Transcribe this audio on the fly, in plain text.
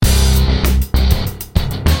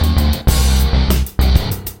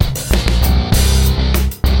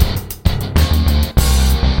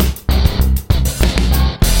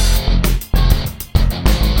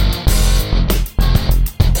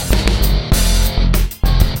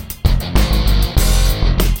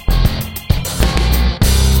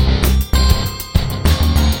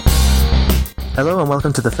Hello and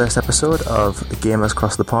welcome to the first episode of Gamers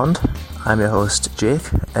Across the Pond. I'm your host, Jake,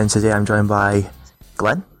 and today I'm joined by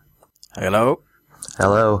Glenn. Hello.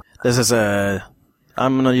 Hello. This is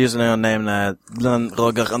I'm not using a name, Glenn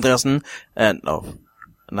Roger Andreasen, and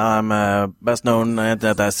now I'm best known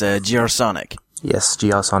as GR-Sonic. Yes,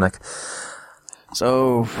 GR-Sonic.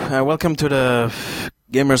 So, welcome to the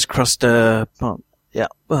Gamers Across the Pond. Yeah.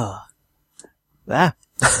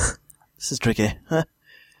 This is tricky. Huh?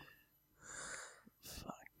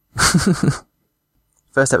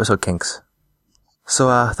 First episode kinks.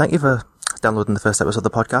 So, thank you for downloading the first episode of the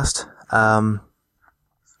podcast.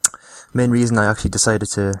 Main reason I actually decided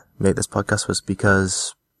to make this podcast was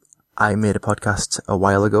because I made a podcast a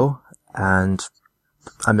while ago and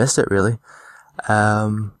I missed it really.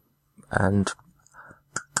 And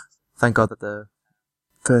thank God that the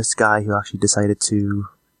first guy who actually decided to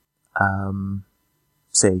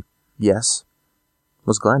say yes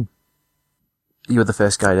was Glenn. You were the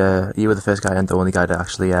first guy and the only guy to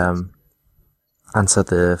actually answer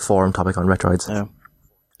the forum topic on Retroids.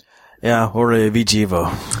 Yeah, or VG Evo.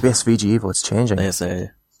 Yes, VG Evo, it's changing.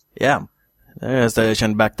 Yeah. They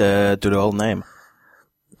changed back to the old name.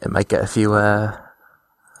 It might get a few,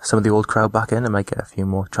 some of the old crowd back in. It might get a few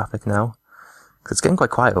more traffic now. 'Cause it's getting quite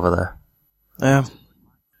quiet over there.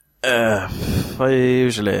 I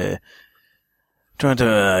usually try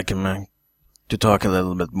to talk a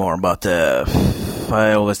little bit more, but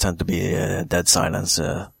I always tend to be dead silence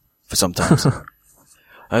for sometimes.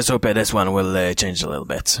 I just hope this one will change a little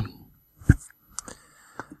bit.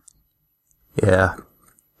 Yeah.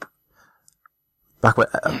 Back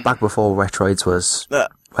before Retroids was,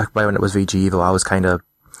 back when it was VG Evo, I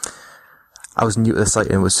was new to the site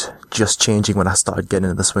and it was just changing when I started getting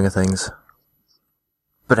into the swing of things.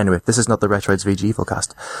 But anyway, this is not the Retroids VG Evo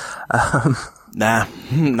cast. Nah,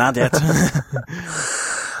 not yet.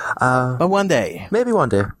 But one day. Maybe one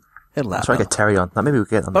day. It'll happen. Try to get Terry on. Maybe we'll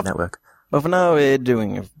get on the network. But for now, we're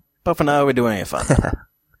doing it fun.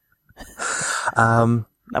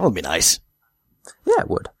 That would be nice. Yeah, it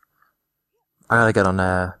would. We gotta get on,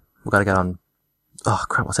 oh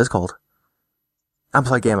crap, what's this called?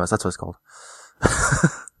 Amplified Gamers, that's what it's called.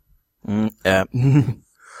 Yeah.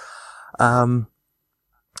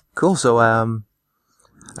 Cool, so,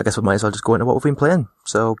 I guess we might as well just go into what we've been playing.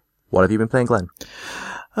 So, what have you been playing, Glenn?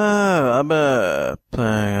 I'm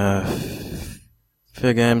playing a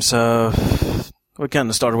few games. We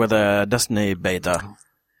can start with a Destiny beta.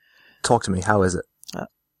 Talk to me, how is it?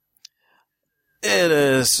 It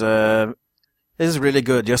is really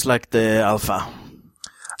good, just like the alpha.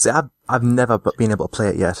 See, I've never been able to play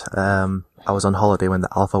it yet. I was on holiday when the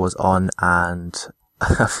alpha was on, and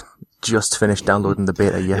I've just finished downloading the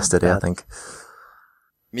beta yesterday, I think.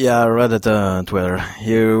 Yeah, I read it on Twitter.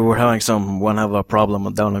 You were having one hell of a problem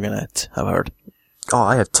with downloading it, I've heard. Oh,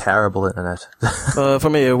 I have terrible internet. For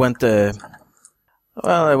me, it went, download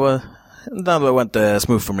went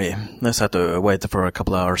smooth for me. I just had to wait for a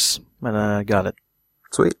couple of hours, and I got it.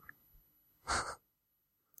 Sweet.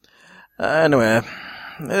 Anyway,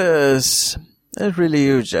 it's really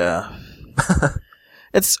huge.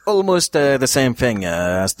 It's almost the same thing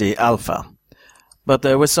as the alpha, but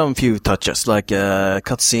with some few touches, like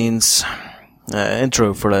cutscenes,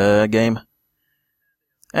 intro for the game,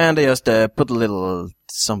 and they just put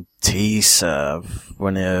some tease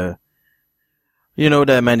when you know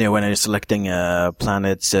the menu when you're selecting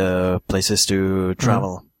planets, places to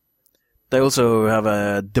travel. They also have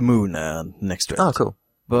the moon next to it. Oh, cool.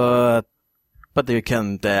 But you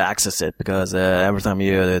can't access it because every time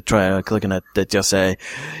you try clicking it, they just say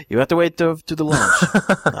you have to wait to the launch.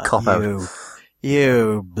 Cop out.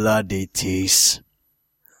 You bloody tease.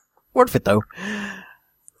 Worth it though.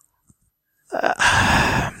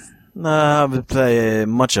 I haven't played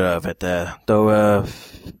much of it, though.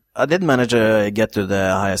 I did manage to get to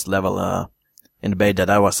the highest level in the beta.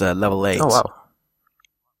 That was level 8. Oh wow.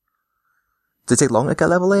 Did it take long to get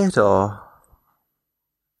level 8, or?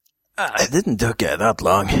 It didn't take that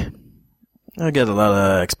long. I get a lot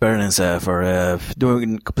of experience for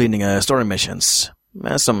completing story missions,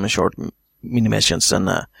 some short mini missions, and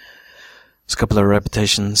a couple of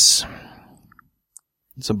repetitions,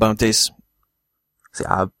 some bounties. See,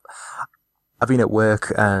 I've been at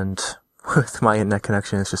work, and with my internet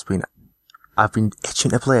connection, I've been itching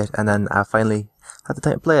to play it, and then I finally had the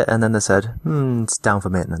time to play it, and then they said, it's down for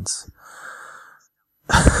maintenance.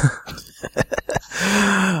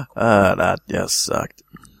 That just sucked.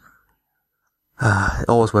 It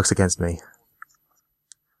always works against me.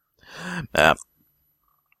 Yeah.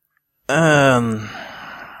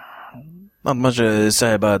 Not much to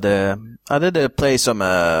say about I did play some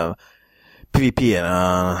PvP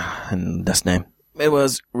in Destiny. it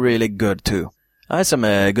was really good too. I had some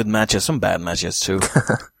good matches, some bad matches too.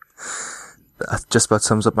 That just about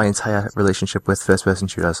sums up my entire relationship with first-person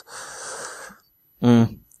shooters. Yeah,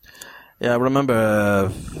 I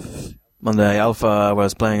remember on the alpha I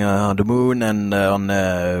was playing on the Moon and on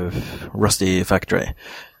Rusty Factory.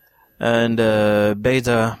 And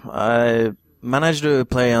beta, I managed to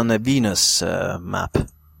play on the Venus map.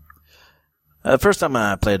 First time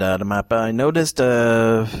I played the map, I noticed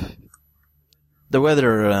the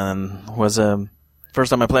weather was...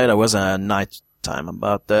 first time I played, it was night time.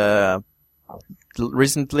 But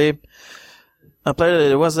recently, I played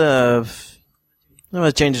it, it was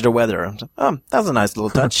changed the weather. Oh, that's a nice little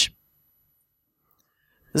touch.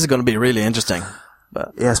 This is going to be really interesting.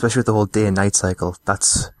 But yeah, especially with the whole day and night cycle.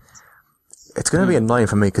 It's going to be annoying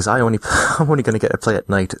for me because I'm only going to get to play at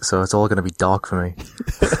night, so it's all going to be dark for me.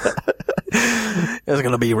 It's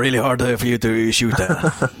going to be really hard for you to shoot down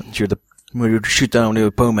the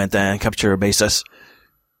opponent and capture bases.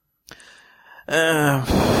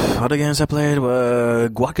 Other games I played were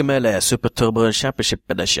Guacamelee Super Turbo Championship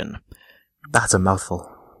Edition. That's a mouthful.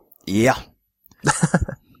 Yeah.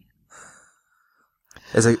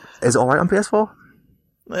 Is it alright on PS4?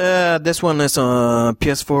 This one is on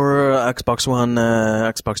PS4, Xbox One,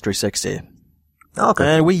 Xbox 360. Oh,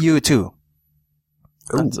 okay. And Wii U too.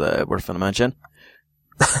 That's worth a mention.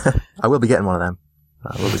 I will be getting one of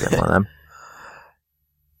them.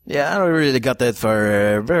 Yeah, I really got that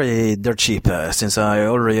for very dirt cheap, since I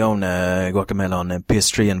already own Guacamelee on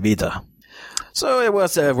PS3 and Vita. So it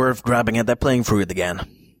was worth grabbing it and playing through it again.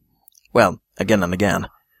 Well, again and again.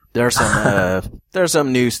 There's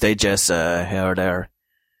some new stages here or there.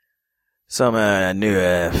 Some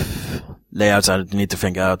new layouts I need to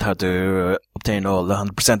figure out how to obtain all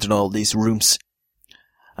 100% in all these rooms.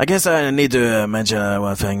 I guess I need to mention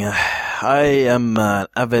one thing. I am an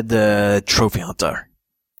avid trophy hunter.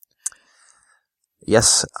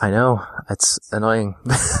 Yes, I know. It's annoying.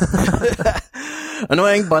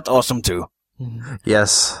 Annoying, but awesome too.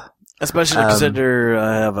 Yes. Especially consider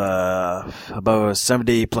I have about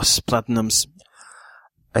 70 plus platinums.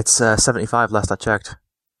 It's 75 last I checked.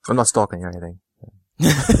 I'm not stalking or anything.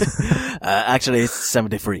 Actually, it's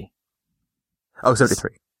 73. Oh,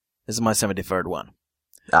 73. This is my 73rd one.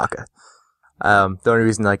 Ah, okay. The only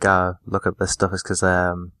reason I look at this stuff is because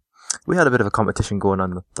we had a bit of a competition going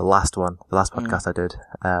on the last podcast I did.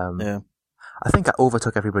 Yeah. I think I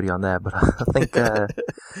overtook everybody on there, but I think I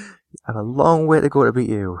have a long way to go to beat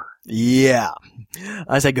you. Yeah.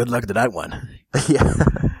 I say good luck to that one. Yeah.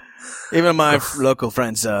 Even my local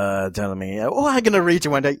friends telling me, oh, I'm going to reach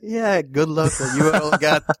you one day. Yeah, good luck. You all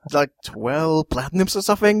got like 12 platinums or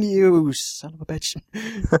something, you son of a bitch.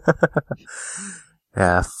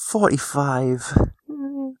 Yeah, 45.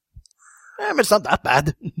 It's not that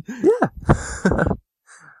bad. Yeah.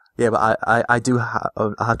 Yeah, but I do I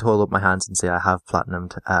had to hold up my hands and say I have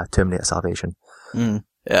platinumed Terminator Salvation.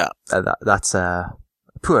 Yeah. That's a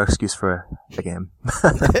poor excuse for the game.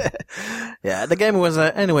 Yeah, the game was,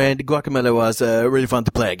 anyway, the Guacamelee was really fun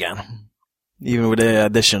to play again. Even with the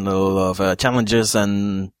addition of challenges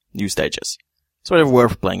and new stages. It's really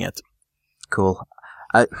worth playing it. Cool.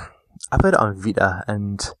 I played it on Vita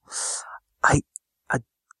and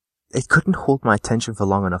it couldn't hold my attention for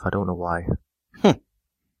long enough. I don't know why.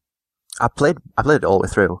 I played it all the way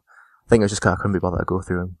through. I think it was just because I couldn't be bothered to go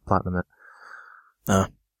through and platinum it.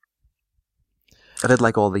 I did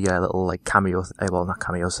like all the little like cameos, well not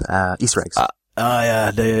cameos, Easter eggs.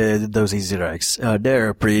 Yeah, those Easter eggs.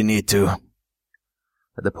 They're pretty neat too.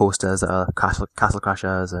 The posters are Castle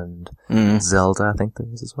Crashers and Zelda, I think there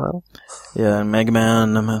is as well. Yeah, Mega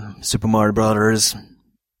Man, Super Mario Brothers.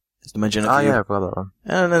 Just to mention a few. Yeah, I forgot that one.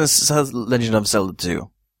 And then Legend of Zelda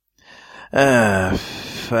 2.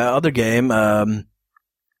 Other game,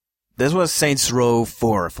 this was Saints Row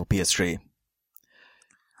 4 for PS3.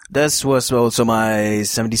 This was also my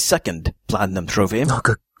 72nd Platinum trophy. Oh,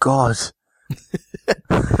 good God.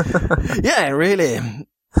 Yeah, really.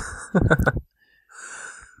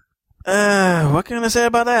 What can I say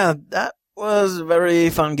about that? That was a very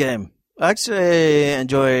fun game. I actually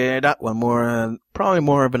enjoyed that one more, probably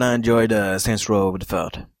more than I enjoyed Saints Row the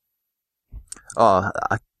Third. Oh,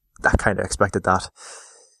 I kind of expected that.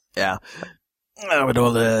 Yeah. With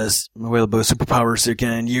all the available superpowers you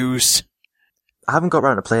can use. I haven't got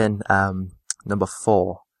around to playing number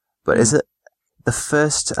 4, but is it the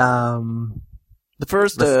first? The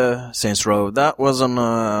first Saints Row that was on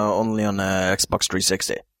only on Xbox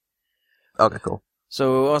 360. Okay, cool.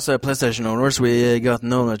 So also PlayStation owners, we got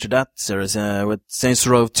knowledge of that series with Saints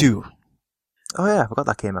Row 2. Oh yeah, I forgot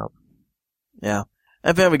that came out. Yeah,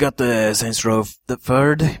 and then we got the Saints Row the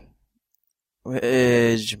Third.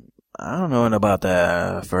 which I don't know about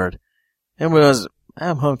the third. It was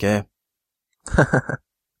okay. I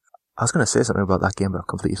was going to say something about that game, but I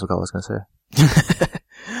completely forgot what I was going to say.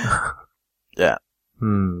 Yeah.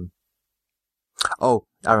 Oh,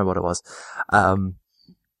 I remember what it was.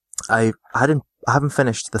 I haven't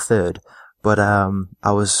finished the third, but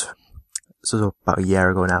this was about a year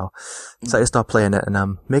ago now. So I start playing it, and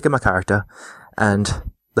I'm making my character, and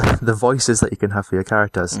the voices that you can have for your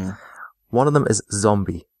characters. One of them is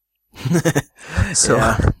zombie. So,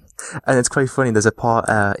 yeah. And it's quite funny. There's a part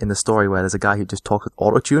in the story where there's a guy who just talks with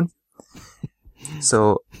autotune.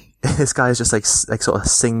 So this guy is just like sort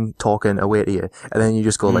of talking away to you, and then you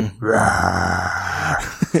just go like,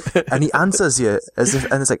 and he answers you as if,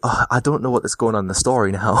 and it's like, oh, I don't know what is going on in the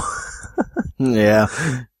story now. Yeah.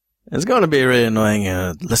 It's going to be really annoying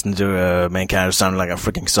listening to a main character sounding like a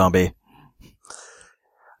freaking zombie.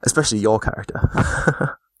 Especially your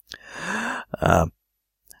character.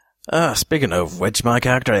 Speaking of which, my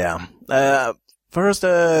character, yeah. First,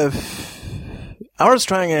 I was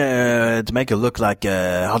trying to make it look like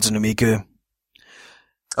Hatsune Miku.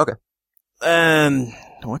 Okay.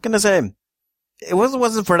 What can I say? It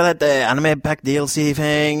wasn't for that anime pack DLC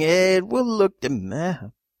thing. It will look meh.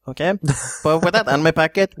 Okay. But with that anime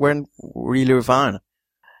packet, we're really fine.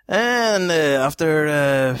 And after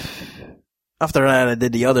that, I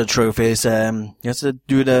did the other trophies. Just to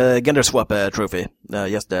do the gender swap trophy.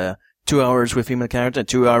 Just 2 hours with female character and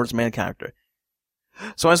 2 hours male character.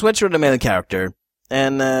 So I switched to the male character,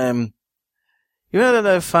 and you had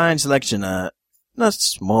a fine selection. Not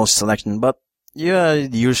small selection, but you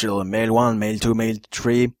had the usual male 1, male 2, male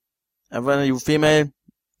 3. And then you female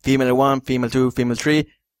 1, female 2, female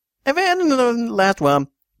 3. And then the last one,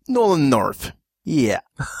 Nolan North. Yeah.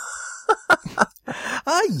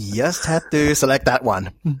 I just had to select that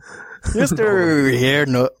one. Just to hear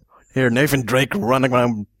Nathan Drake running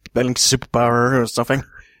around spelling superpower or something.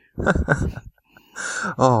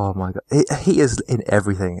 Oh my god. He is in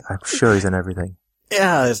everything. I'm sure he's in everything.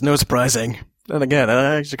 Yeah, it's no surprising. Then again,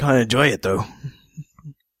 I actually kind of enjoy it though.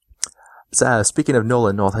 So, speaking of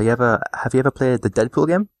Nolan North, have you ever played the Deadpool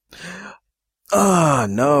game? Oh,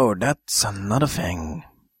 no, that's another thing.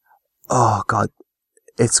 Oh god.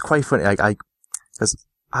 It's quite funny. Because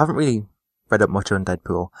I haven't really read up much on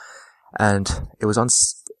Deadpool, and it was on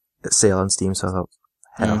sale on Steam, so I thought,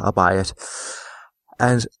 hell, I'll buy it.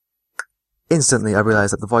 And instantly I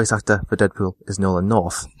realized that the voice actor for Deadpool is Nolan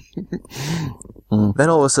North. Then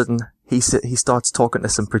all of a sudden, he starts talking to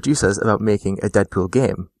some producers about making a Deadpool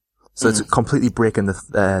game. So it's completely breaking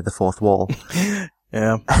the fourth wall.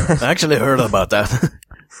 Yeah, I actually heard about that.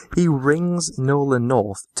 He rings Nolan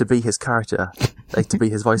North to be his character, like to be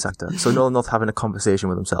his voice actor. So Nolan North having a conversation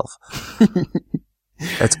with himself.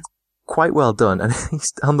 It's quite well done. And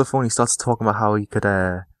he's on the phone, he starts talking about how he could,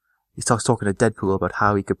 he starts talking to Deadpool about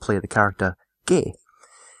how he could play the character gay.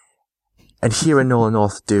 And hearing Nolan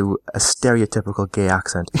North do a stereotypical gay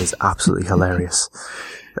accent is absolutely hilarious.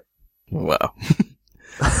 Wow.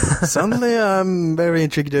 Suddenly I'm very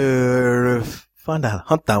intrigued to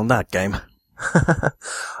hunt down that game.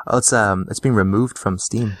 It's been removed from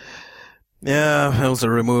Steam. Yeah, I also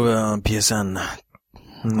removed it on PSN.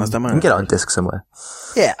 Last time you can get it on disc somewhere.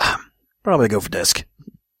 Yeah, probably go for disc.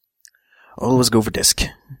 Always go for disc.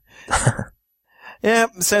 Yeah,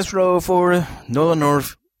 Saints Row for Nolan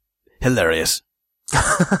North. Hilarious.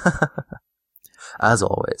 As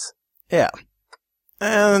always. Yeah.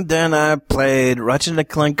 And then I played Ratchet &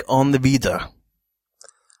 Clank on the Vita.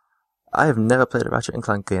 I have never played a Ratchet &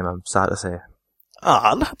 Clank game, I'm sad to say.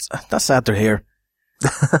 Ah, that's sad to hear.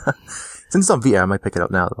 Since it's on VR, I might pick it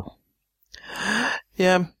up now, though.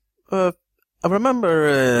 Yeah. I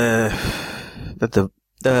remember that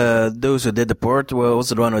those who did the port were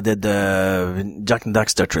also the one who did the Jack and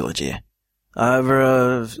Daxter trilogy.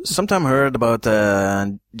 I've sometime heard about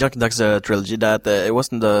Jack and Daxter trilogy that it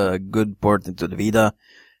wasn't a good port into the Vita,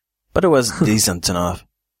 but it was decent enough.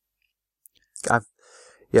 I've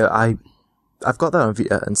got that on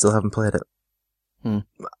Vita and still haven't played it.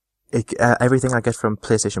 Everything I get from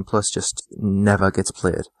PlayStation Plus just never gets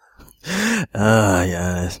played.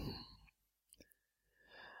 Yeah.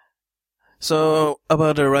 So,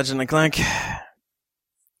 about Ratchet & Clank,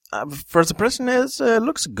 first impression is,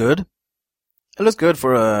 looks good. It looks good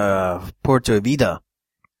for a port to a Vita.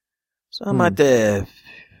 So I might,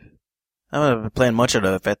 I'm playing much of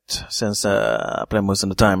it since, I play most of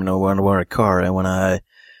the time, when I were a car and when I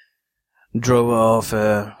drove off,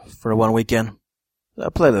 for one weekend. I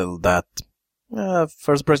played a little of that.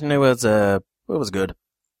 First impression it was good.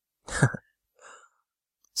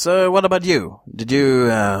 So, what about you? Did you,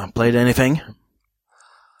 play anything?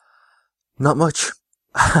 Not much.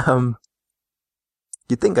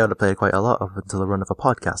 You'd think I would have played quite a lot up until the run of a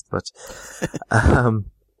podcast, but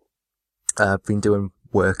I've been doing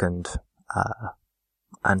work and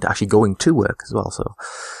actually going to work as well, so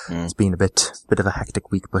it's been a bit of a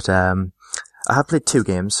hectic week. But I have played 2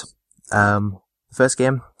 games. First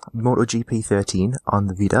game, MotoGP 13 on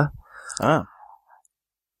the Vita.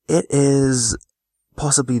 It is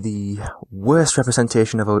possibly the worst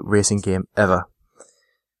representation of a racing game ever.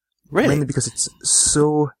 Really? Mainly because it's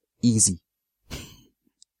so easy.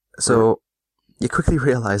 So you quickly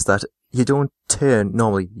realize that you don't turn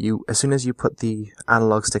normally. As soon as you put the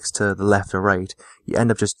analog sticks to the left or right, you end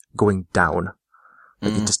up just going down.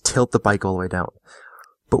 Like you just tilt the bike all the way down.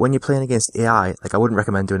 But when you're playing against AI, like I wouldn't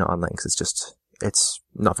recommend doing it online because it's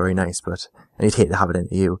not very nice, and you'd hate to have it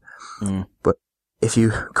into you. But if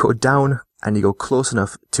you go down and you go close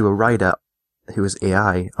enough to a rider who is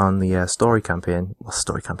AI on the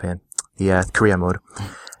the career mode,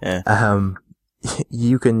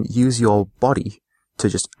 you can use your body to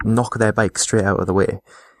just knock their bike straight out of the way.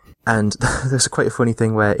 And there's quite a funny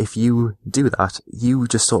thing where if you do that, you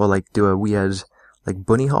just sort of like do a weird like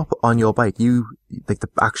bunny hop on your bike. Like the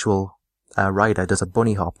actual rider does a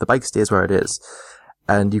bunny hop. The bike stays where it is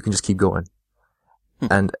and you can just keep going.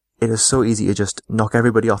 And it is so easy to just knock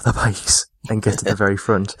everybody off the bikes and get to the very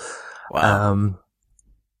front. Wow.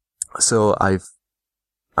 So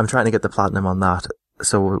I'm trying to get the platinum on that.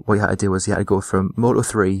 So what you had to do was you had to go from Moto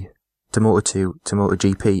 3 to Moto 2 to Moto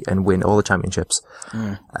GP and win all the championships.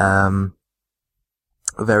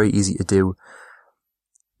 Very easy to do.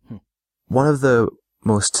 One of the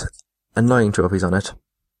most annoying trophies on it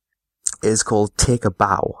is called Take a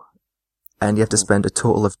Bow. And you have to spend a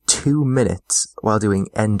total of 2 minutes while doing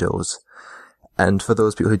endos. And for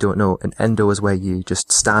those people who don't know, an endo is where you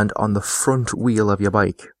just stand on the front wheel of your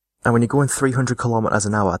bike. And when you're going 300 kilometers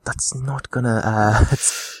an hour, that's not gonna,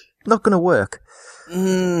 it's not gonna work.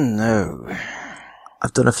 No.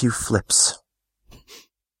 I've done a few flips.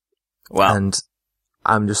 Wow. And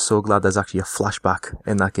I'm just so glad there's actually a flashback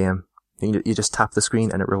in that game. You just tap the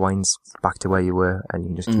screen and it rewinds back to where you were and you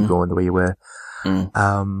can just keep going the way you were.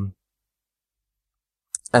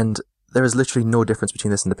 And there is literally no difference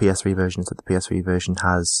between this and the PS3 version. So the PS3 version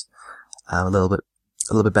has a little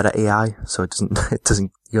bit better AI, so it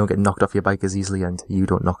doesn't, you don't get knocked off your bike as easily and you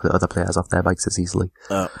don't knock the other players off their bikes as easily.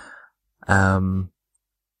 I'm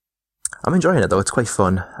enjoying it though, it's quite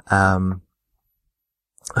fun.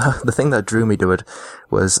 The thing that drew me to it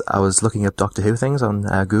was I was looking up Doctor Who things on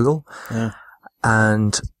Google,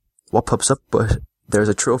 and what pops up, but there's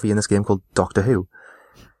a trophy in this game called Doctor Who.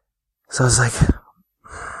 So I was like,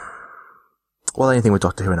 well, anything with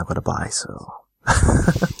Doctor Who and I've got to buy, so.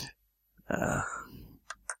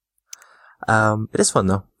 It is fun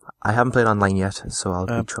though. I haven't played online yet, so I'll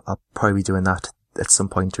probably be doing that at some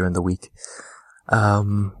point during the week.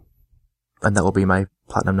 And that will be my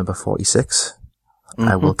platinum number 46.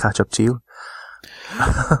 I will catch up to you.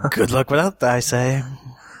 Good luck with that, I say.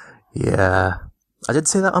 Yeah. I did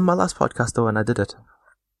say that on my last podcast though, and I did it.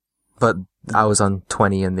 But I was on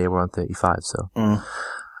 20 and they were on 35, so.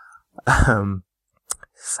 The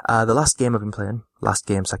last game I've been playing,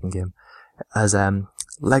 second game, is,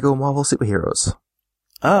 Lego Marvel Superheroes.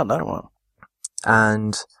 Oh, that one.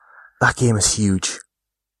 And that game is huge.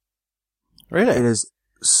 Really? It is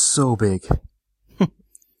so big.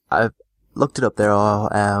 I've looked it up. There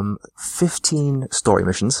are 15 story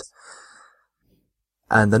missions,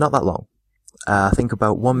 and they're not that long. I think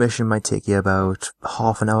about one mission might take you about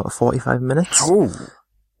half an hour to 45 minutes.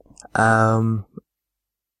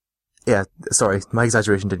 Yeah, sorry, my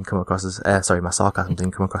exaggeration didn't come across as, my sarcasm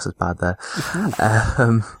didn't come across as bad there.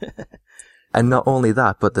 And not only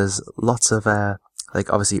that, but there's lots of,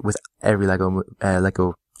 obviously with every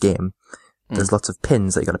Lego game, there's lots of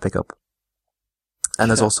pins that you gotta pick up. And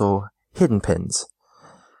there's also hidden pins.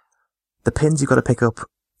 The pins you gotta pick up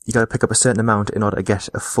a certain amount in order to get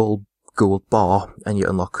a full gold bar, and you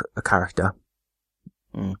unlock a character.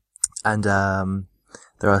 And,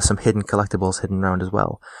 there are some hidden collectibles hidden around as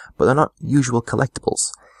well. But they're not usual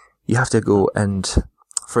collectibles. You have to go and,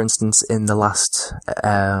 for instance, in the last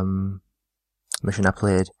mission I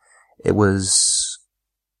played, it was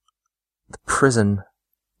the prison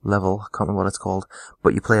level, I can't remember what it's called,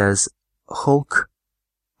 but you play as Hulk,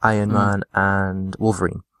 Iron Man, and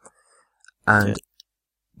Wolverine. And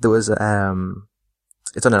there was, it's on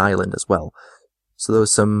an island as well. So there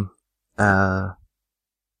was some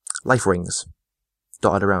life rings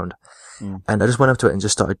dotted around. And I just went up to it and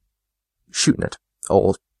just started shooting it,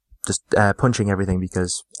 or just punching everything,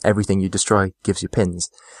 because everything you destroy gives you pins.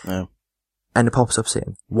 And it pops up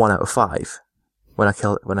saying 1 out of 5. when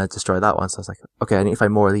I destroyed that one. So I was like, okay, I need to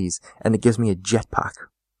find more of these. And it gives me a jetpack.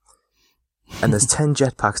 And there's 10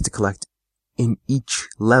 jetpacks to collect in each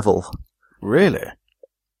level. Really?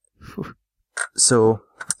 So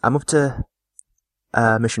I'm up to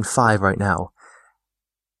mission 5 right now.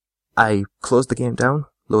 I closed the game down,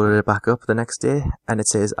 loaded it back up the next day, and it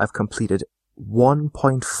says I've completed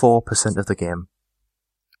 1.4% of the game.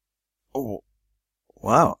 Oh,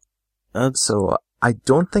 wow. So I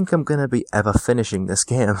don't think I'm going to be ever finishing this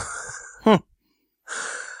game.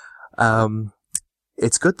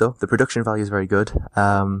 It's good though. The production value is very good.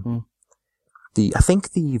 I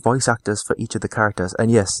think the voice actors for each of the characters, and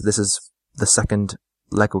yes, this is the second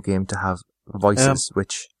Lego game to have voices,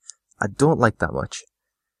 which I don't like that much.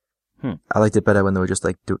 I liked it better when they were just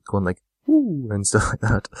like going like "woo" and stuff like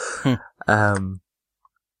that.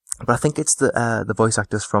 But I think it's the voice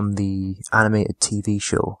actors from the animated TV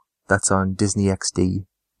show that's on Disney XD.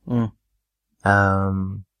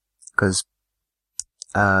 Because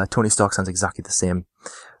Tony Stark sounds exactly the same.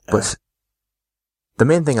 But the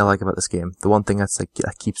main thing I like about this game, the one thing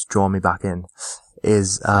that keeps drawing me back in,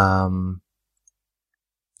 is the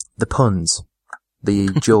puns, the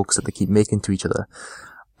jokes that they keep making to each other.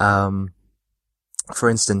 For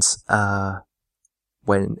instance,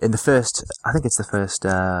 when in the first, I think it's the first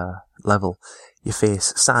level, you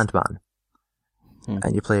face Sandman,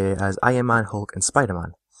 and you play as Iron Man, Hulk, and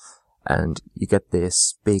Spider-Man, and you get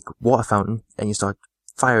this big water fountain, and you start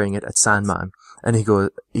firing it at Sandman, and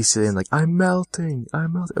he's saying like, I'm melting.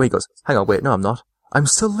 And he goes, hang on, wait, no, I'm not. I'm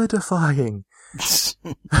solidifying.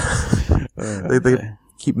 They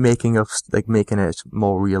keep making it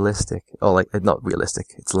more realistic, or like, not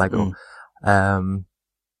realistic, it's Lego.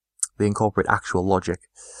 They incorporate actual logic.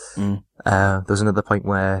 There was another point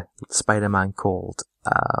where Spider-Man called,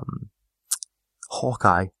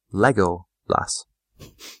 Hawkeye Lego lass.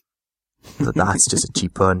 So that's just a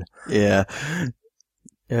cheap pun. Yeah.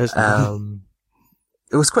 Yes.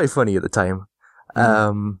 It was quite funny at the time.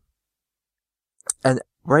 And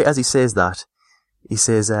right as he says that, he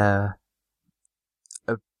says, a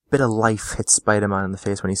bit of life hits Spider-Man in the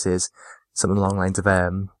face when he says something along the lines of,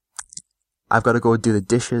 I've got to go do the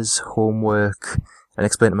dishes, homework, and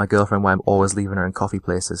explain to my girlfriend why I'm always leaving her in coffee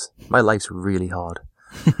places. My life's really hard.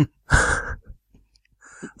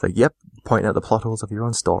 It's like, yep, pointing out the plot holes of your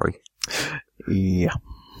own story. Yeah.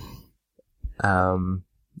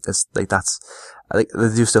 It's like I think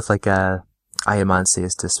they do stuff like, Iron Man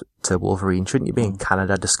says to Wolverine, shouldn't you be in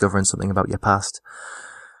Canada discovering something about your past?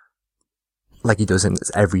 Like he does in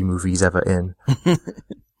every movie he's ever in.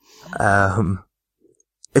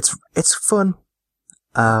 It's fun.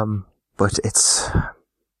 But it's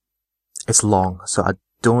long, so I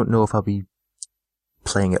don't know if I'll be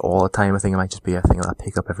playing it all the time. I think it might just be a thing that I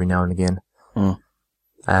pick up every now and again.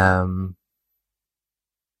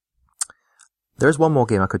 There's one more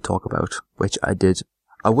game I could talk about, which I did.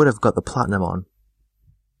 I would have got the platinum on,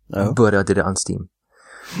 but I did it on Steam.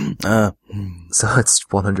 So it's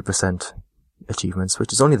 100% achievements,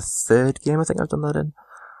 which is only the third game I think I've done that in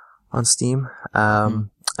on Steam. And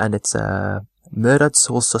it's Murdered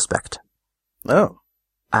Soul Suspect. Oh.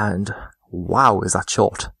 And wow, is that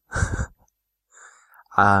short.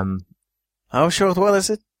 How short was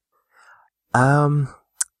it?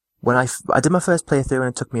 When I did my first playthrough, and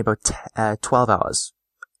it took me about 12 hours.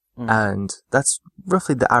 And that's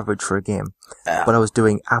roughly the average for a game. But I was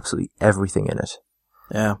doing absolutely everything in it.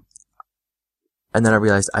 Yeah. And then I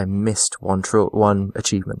realized I missed one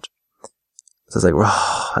achievement. So I was like,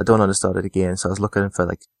 I don't want to start it again. So I was looking for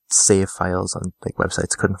like save files on like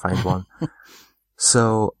websites, couldn't find one.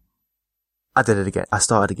 So I did it again. I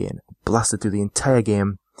started again, blasted through the entire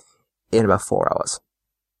game in about 4 hours.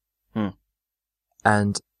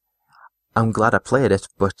 And I'm glad I played it,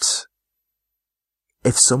 but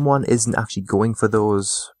if someone isn't actually going for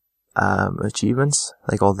those achievements,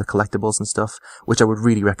 like all the collectibles and stuff, which I would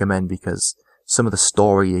really recommend because some of the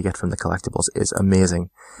story you get from the collectibles is amazing.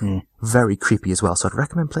 Very creepy as well, so I'd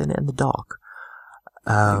recommend playing it in the dark.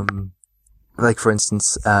 Like for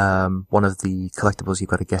instance, one of the collectibles you've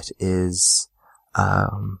got to get is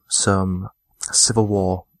some Civil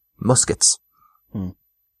War muskets.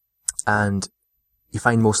 And you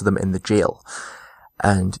find most of them in the jail.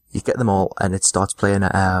 And you get them all, and it starts playing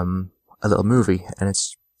a little movie, and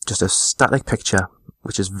it's just a static picture,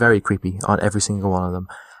 which is very creepy on every single one of them,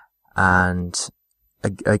 and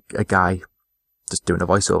a guy just doing a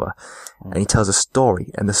voiceover, and he tells a story,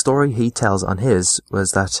 and the story he tells on his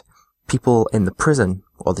was that people in the prison,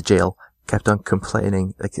 or the jail, kept on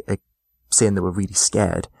complaining, like saying they were really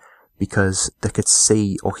scared, because they could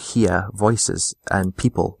see or hear voices and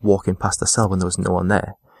people walking past the cell when there was no one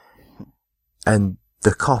there. And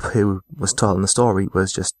the cop who was telling the story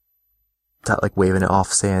was just like waving it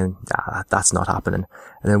off, saying, that's not happening.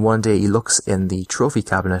 And then one day he looks in the trophy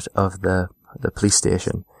cabinet of the police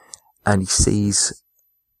station, and he sees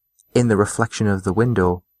in the reflection of the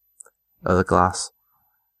window of the glass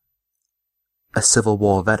a Civil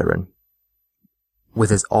War veteran with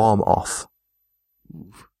his arm off.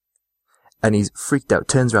 And he's freaked out,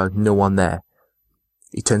 turns around, no one there.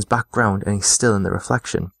 He turns back round and he's still in the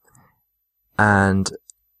reflection. And,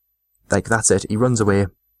 like, that's it. He runs away,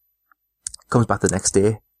 comes back the next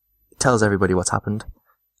day, tells everybody what's happened.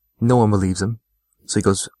 No one believes him. So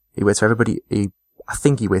he waits for everybody, I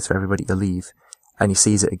think he waits for everybody to leave, and he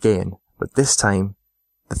sees it again. But this time,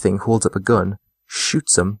 the thing holds up a gun,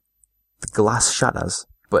 shoots him, the glass shatters,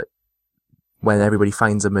 but when everybody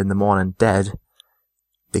finds him in the morning dead,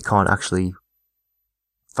 they can't actually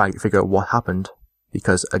figure out what happened,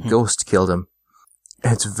 because a ghost killed him.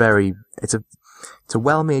 It's a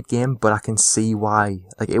well-made game, but I can see why.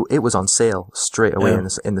 Like, it was on sale straight away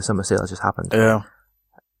in the summer sale. It just happened. Yeah.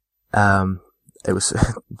 It was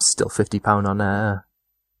still £50 on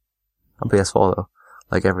PS4 though,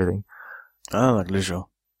 like everything. Oh, like usual.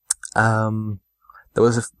 There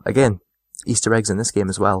was again Easter eggs in this game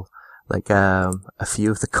as well. Like a few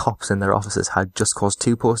of the cops in their offices had Just Cause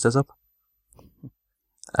 2 posters up.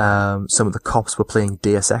 Some of the cops were playing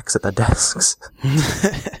Deus Ex at their desks.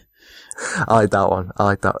 I like that one. I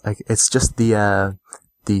like that. Like, it's just the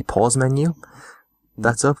pause menu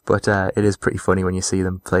that's up, but it is pretty funny when you see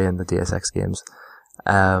them playing the Deus Ex games.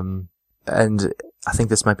 And I think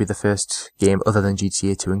this might be the first game other than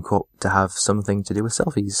GTA 2 to have something to do with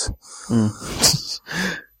selfies.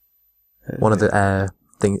 One of the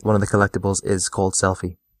collectibles is called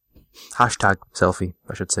selfie. Hashtag selfie,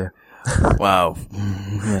 I should say. Wow.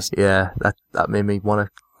 Yes. Yeah, that made me want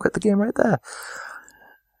to quit the game right there.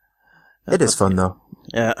 It is fun though.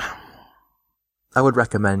 Yeah. I would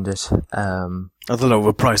recommend it. At a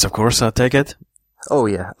lower price, of course, I take it. Oh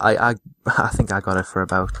yeah, I think I got it for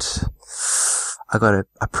about, I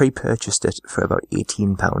pre-purchased it for about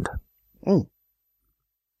 £18. Mm.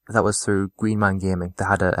 That was through Green Man Gaming. They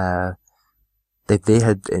had they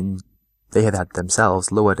had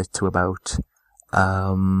themselves lowered it to about,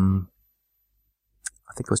 I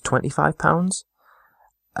think it was £25.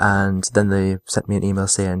 And then they sent me an email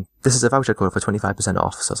saying, this is a voucher code for 25%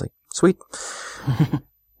 off. So I was like, sweet.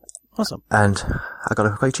 Awesome. And I got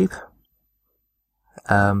it quite cheap.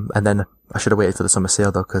 And then I should have waited for the summer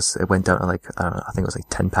sale though, because it went down to like, I think it was like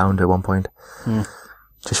 £10 at one point. Mm.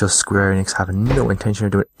 To show Square Enix having no intention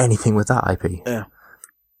of doing anything with that IP. Yeah.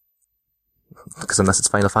 Because unless it's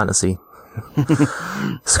Final Fantasy,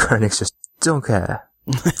 Square Enix just don't care.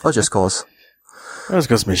 Or Just Cause. Just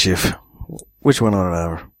Cause Mischief. Which one or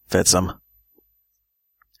another fits them?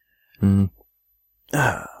 But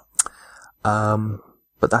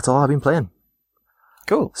that's all I've been playing.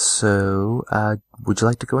 Cool. So, would you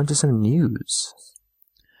like to go into some news?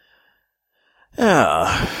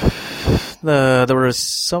 Yeah. There was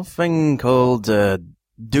something called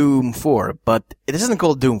Doom 4, but it isn't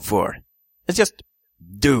called Doom 4. It's just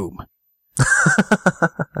Doom.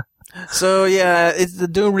 So yeah, it's the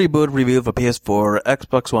Doom reboot revealed for PS4,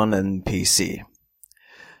 Xbox One, and PC.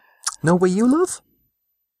 No Wii U, love?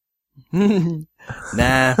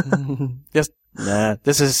 Nah. Nah.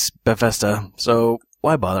 This is Bethesda, so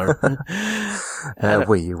why bother?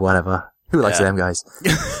 Wii U, whatever. Who likes them guys?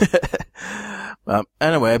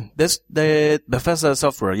 Anyway, the Bethesda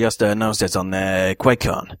software just announced it on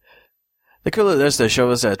QuakeCon. The cool is they show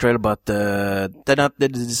us a trailer, but they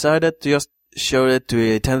decided to just show it to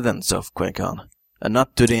the attendants of QuakeCon and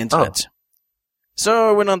not to the internet. Oh.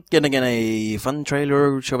 So we're not getting a fun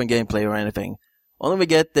trailer showing gameplay or anything. All we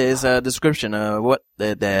get is a description of what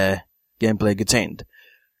the gameplay contained.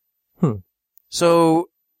 So,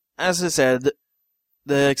 as I said,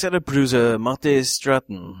 the executive producer Marty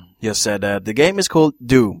Stratton just said the game is called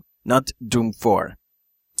Doom, not Doom 4.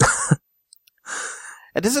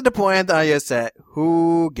 And this is the point I just said,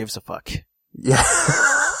 who gives a fuck? Yeah.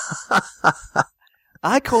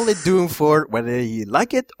 I call it Doom 4 whether you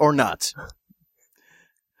like it or not.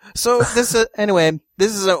 So this is an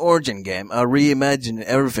origin game. I reimagine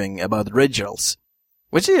everything about the originals.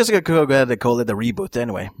 Which is going to go ahead and call it a reboot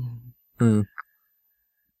anyway. Mm.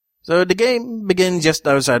 So the game begins just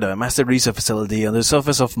outside a massive research facility on the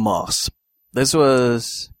surface of Mars.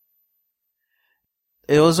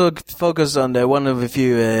 It also focused on one of the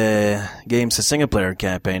few games a single-player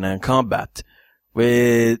campaign and combat,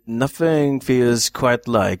 with nothing feels quite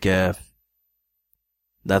like. That's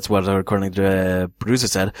what according to the producer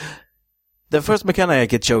said. The first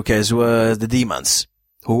mechanic it showcased was the demons.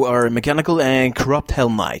 who are mechanical and corrupt Hell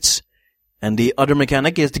Knights. And the other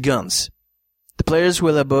mechanic is the guns. The players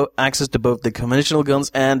will have access to both the conventional guns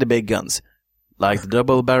and the big guns, like the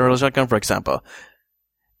double-barrel shotgun, for example.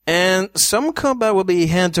 And some combat will be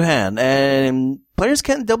hand-to-hand, and players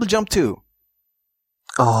can double jump too.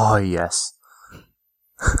 Oh, yes.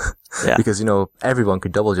 Yeah. Because, you know, everyone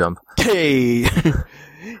could double jump. Hey!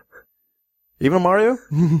 Even Mario?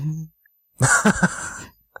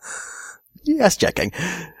 Yes, checking.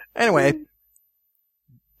 Anyway,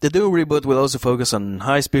 the new reboot will also focus on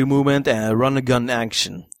high-speed movement and run-and-gun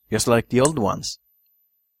action, just like the old ones.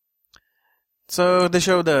 So they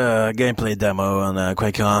showed a gameplay demo on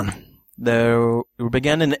QuakeCon. They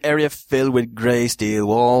began in an area filled with grey steel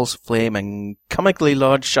walls, flame, and comically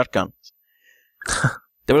large shotguns.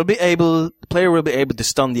 The player will be able to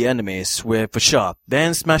stun the enemies with a shot,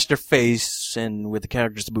 then smash their face in with the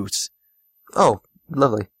character's boots. Oh,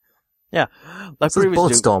 lovely. Yeah, like so previous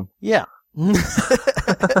Bulletstorm. Yeah.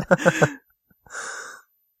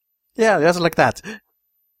 Yeah, just like that.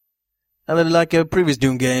 And then, like previous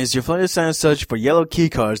Doom games, your players can search for yellow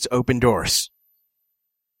keycards to open doors.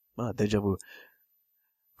 Ah, deja vu.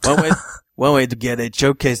 One way to get a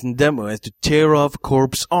showcasing demo is to tear off a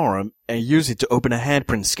corpse's arm and use it to open a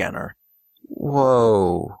handprint scanner.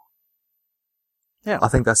 Whoa. Yeah. I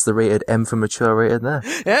think that's the rated M for mature rated there.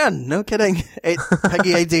 Yeah, no kidding.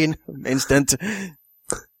 Peggy 18, instant.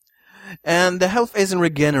 And the health isn't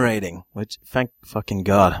regenerating, which, thank fucking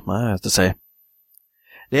God, I have to say.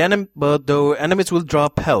 But though enemies will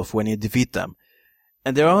drop health when you defeat them.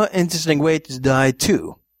 And there are interesting ways to die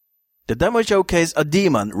too. The demo showcased a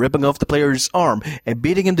demon ripping off the player's arm and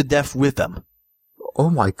beating him to death with them. Oh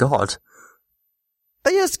my God.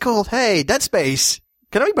 They just called, hey, Dead Space,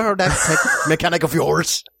 can I borrow that mechanic of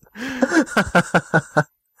yours?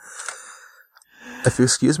 If you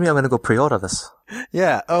excuse me, I'm going to go pre-order this.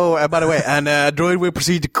 Yeah. Oh, by the way, and Droid will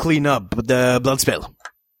proceed to clean up the blood spill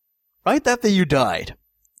right after you died.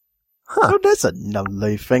 Huh. So that's a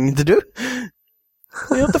lovely thing to do.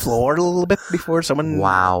 Clean up the floor a little bit before someone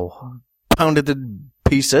pounded it to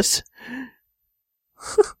pieces.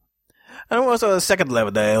 And also the second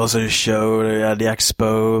level they also showed at the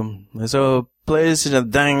expo. So plays in a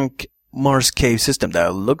dank Mars cave system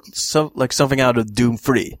that looked like something out of Doom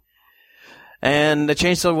 3. And the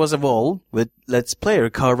chainsaw was evolved, which lets player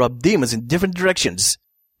carve up demons in different directions,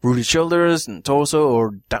 through the shoulders and torso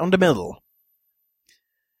or down the middle.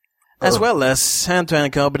 As well as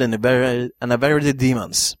hand-to-hand combat and a variety of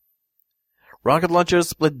demons. Rocket launchers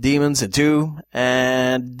split demons in two,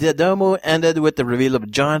 and the demo ended with the reveal of a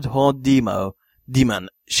giant horned demon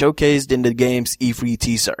showcased in the game's E3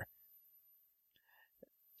 teaser.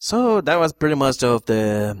 So that was pretty much of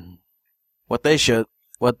what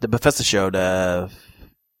the Bethesda showed at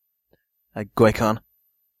QuakeCon.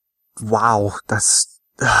 Wow, that's...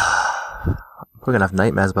 We're gonna have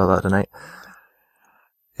nightmares about that tonight.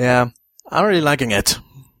 Yeah, I'm really liking it.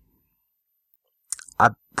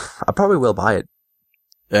 I probably will buy it.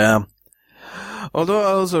 Yeah. Although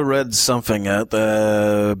I also read something that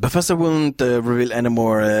Bethesda won't reveal any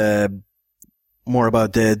more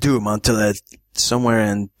about Doom until somewhere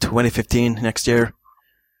in 2015 next year.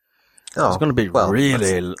 Oh, it's going to be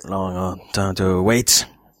really long time to wait.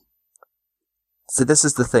 So this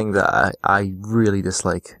is the thing that I really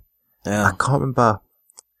dislike. Yeah. I can't remember.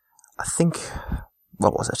 I think...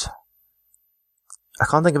 What was it? I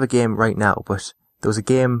can't think of a game right now, but there was a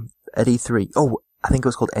game at E3. Oh, I think it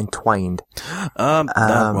was called Entwined.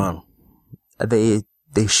 That one. They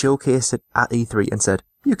showcased it at E3 and said,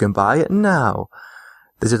 you can buy it now.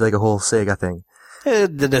 They did like a whole Sega thing.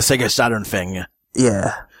 The Sega Saturn thing.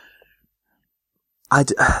 Yeah.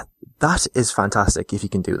 That is fantastic if you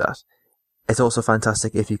can do that. It's also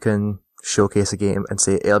fantastic if you can showcase a game and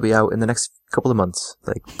say it'll be out in the next couple of months,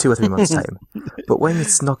 like 2 or 3 months time. But when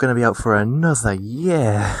it's not going to be out for another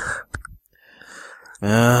year,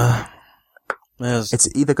 yes. It's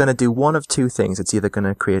either going to do one of two things. It's either going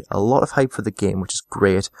to create a lot of hype for the game, which is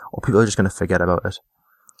great, or people are just going to forget about it.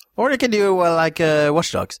 Or you can do like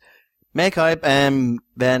Watch Dogs, make hype and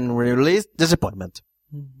then release disappointment.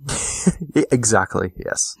 Exactly.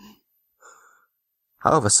 Yes.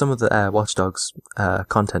 However, some of the Watch Dogs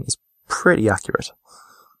content is pretty accurate.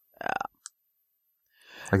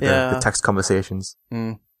 Like the text conversations.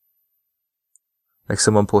 Mm. Like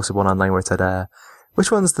someone posted one online where it said,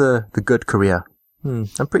 which one's the good career?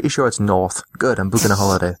 I'm pretty sure it's North. Good, I'm booking a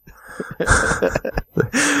holiday.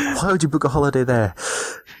 Why would you book a holiday there?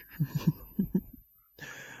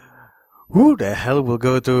 Who the hell will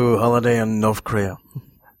go to holiday in North Korea?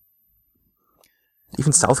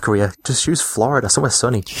 Even South Korea. Just choose Florida, somewhere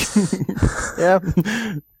sunny. Yeah.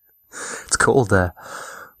 It's cold there.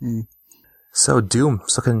 Mm. So, Doom,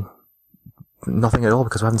 it's looking nothing at all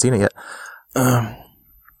because we haven't seen it yet.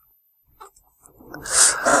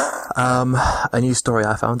 A new story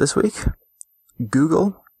I found this week.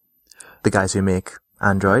 Google, the guys who make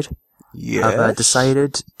Android, have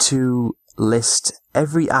decided to list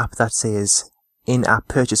every app that says in-app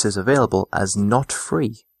purchases available as not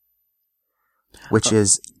free, which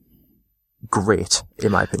is great,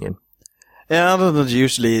 in my opinion. Yeah, I don't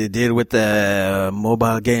usually deal with the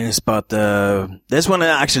mobile games, but this one is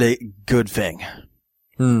actually a good thing,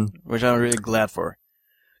 which I'm really glad for.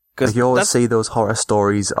 Like you always see those horror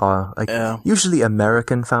stories are like usually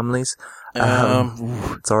American families.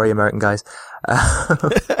 Sorry, American guys.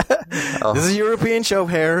 This is a European show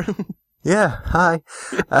here. Yeah, hi.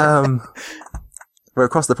 We're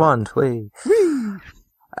across the pond. Whee.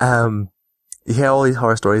 You hear all these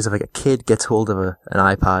horror stories of like a kid gets hold of an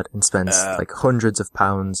iPad and spends like hundreds of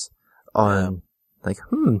pounds on like,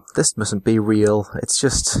 this mustn't be real. It's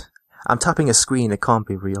just, I'm tapping a screen, it can't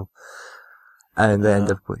be real. And they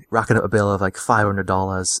end up racking up a bill of like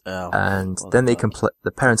 $500. And then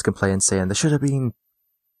the parents complain saying there should have been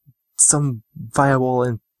some firewall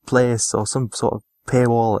in place or some sort of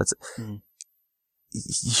paywall. You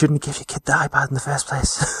shouldn't give your kid the iPad in the first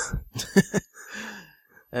place.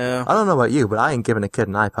 I don't know about you, but I ain't giving a kid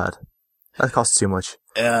an iPad. That costs too much.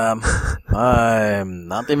 I'm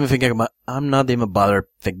not even bothered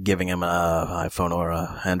giving him an iPhone or an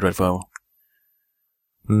Android phone.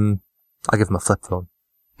 I'll give him a flip phone.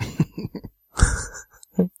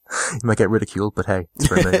 You might get ridiculed, but hey, it's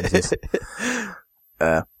for emergencies.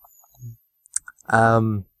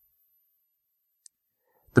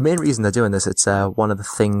 The main reason they're doing this, it's one of the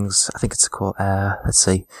things, I think it's called, let's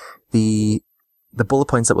see, the bullet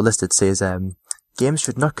points that were listed says, games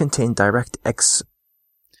should not contain direct I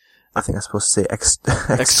think I'm supposed to say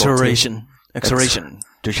exoration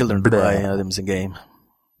to children to buy items in game.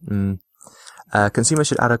 Consumers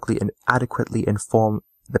should adequately inform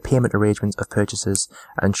the payment arrangements of purchases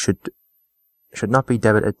and should not be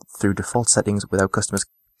debited through default settings without customers'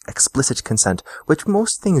 explicit consent, which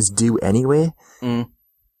most things do anyway.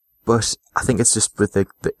 But I think it's just with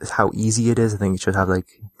how easy it is. I think it should have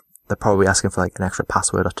like, they're probably asking for like an extra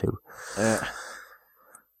password or two. I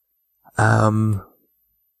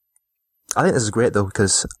think this is great though,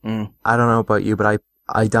 because I don't know about you, but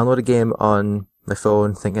I downloaded a game on my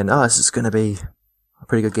phone thinking, this is going to be a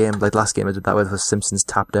pretty good game. Like last game I did that with was Simpsons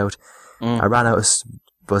Tapped Out. I ran out of,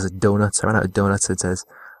 donuts? I ran out of donuts. It says,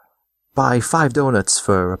 buy 5 donuts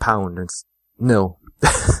for £1. And it's, no.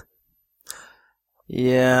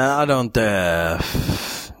 Yeah, I don't deal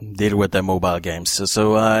with the mobile games,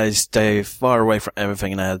 so I stay far away from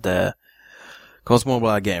everything that calls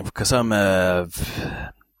mobile game, because I'm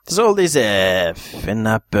there's all these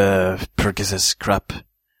in-app purchases crap.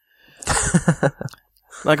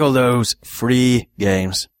 Like all those free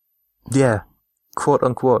games. Yeah. Quote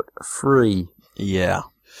unquote free. Yeah.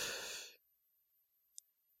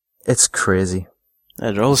 It's crazy.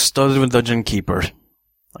 It all started with Dungeon Keeper,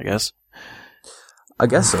 I guess. I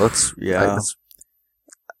guess so. Yeah.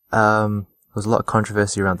 There's a lot of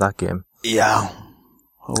controversy around that game. Yeah.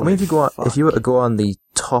 I mean, if you were to go on the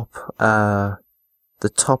top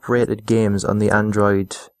rated games on the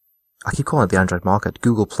Android, I keep calling it the Android market,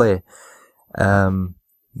 Google Play,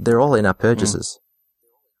 they're all in-app purchases.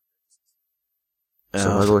 So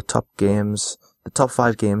I'll go with top games, the top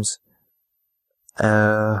 5 games.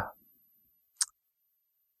 Yep,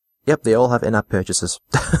 they all have in-app purchases.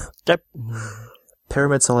 Yep.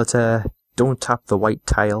 Pyramid Solitaire, Don't Tap the White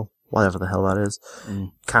Tile, whatever the hell that is.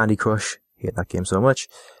 Candy Crush, hate that game so much.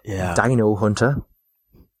 Yeah. Dino Hunter.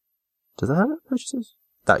 Does that have purchases?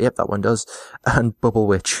 Yep, that one does. And Bubble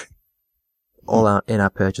Witch. All are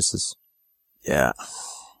in-app purchases. Yeah.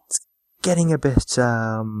 It's getting a bit,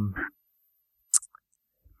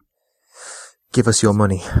 give us your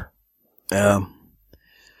money.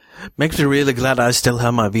 Makes me really glad I still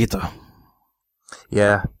have my Vita.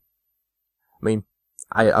 Yeah. I mean,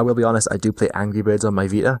 I will be honest, I do play Angry Birds on my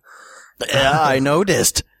Vita. Yeah, I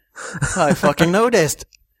noticed. I fucking noticed.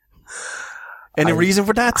 Any reason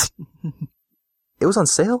for that? It was on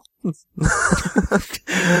sale.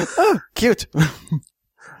 Oh, cute.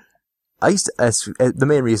 The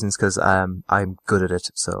main reason is because I'm good at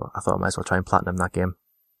it, so I thought I might as well try and platinum that game.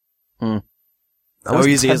 How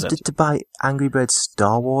easy is it? I was tempted to buy Angry Birds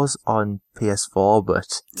Star Wars on PS4,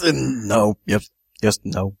 but no. Yep. Just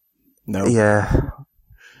no. No. Yeah.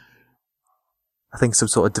 I think some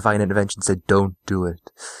sort of divine intervention said, don't do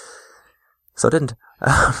it. So I didn't.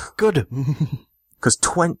 Good. Because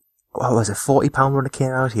what was it, £40 when it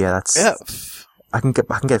came out? Yeah, I can get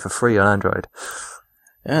it for free on Android.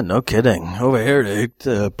 Yeah, no kidding. Over here,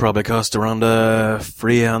 it probably cost around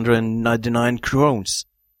 399 krones.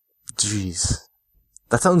 Jeez.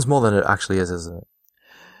 That sounds more than it actually is, isn't it?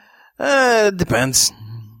 It depends.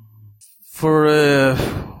 For,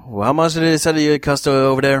 how much did it say it cost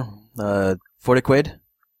over there? 40 quid?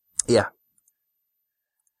 Yeah.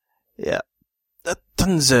 Yeah. That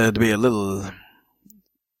tends to be a little...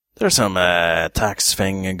 There's some tax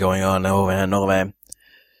thing going on over in Norway.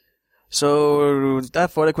 So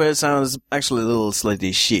that 40 quid sounds actually a little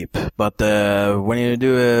slightly cheap. But when you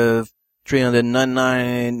do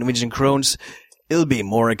 399 Norwegian krones, it'll be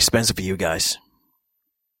more expensive for you guys.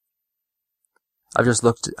 I've just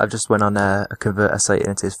went on a converter site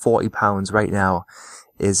and it says £40 right now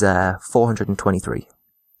is 423.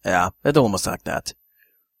 Yeah, it's almost like that.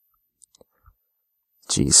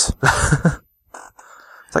 Jeez.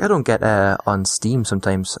 It's like I don't get on Steam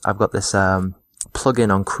sometimes. I've got this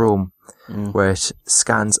plugin on Chrome where it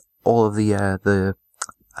scans all of the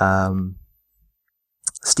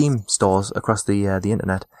Steam stores across the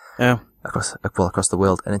internet. Yeah. Across the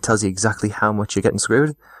world, and it tells you exactly how much you're getting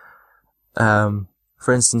screwed. For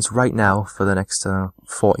instance, right now, for the next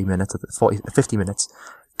 50 minutes,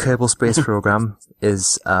 Kerbal Space Program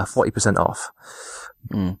is 40% off.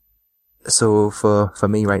 So for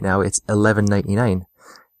me right now, it's $11.99.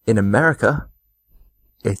 In America,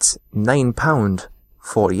 it's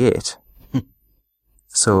 £9.48.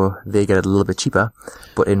 So they get it a little bit cheaper.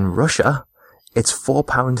 But in Russia, it's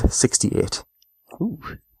 £4.68. Ooh.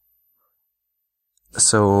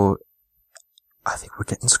 So I think we're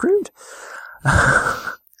getting screwed.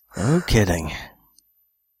 No kidding.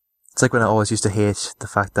 It's like when I always used to hate the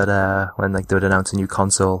fact that when like they would announce a new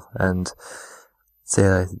console and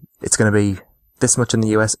say it's going to be this much in the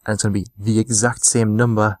US and it's going to be the exact same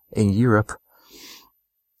number in Europe.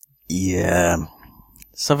 Yeah.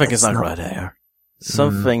 Something is not right here.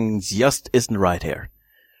 Something just isn't right here.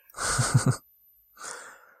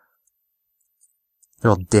 They're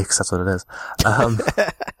all dicks, that's what it is.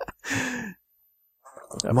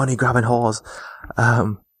 Money grabbing whores.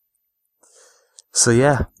 So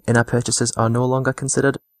yeah, in-app purchases are no longer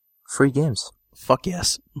considered free games. Fuck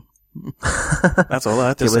yes. That's all I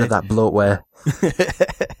have to say. Get rid of that bloatware.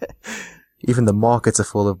 Even the markets are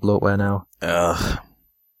full of bloatware now. Ugh.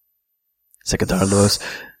 Sick of those.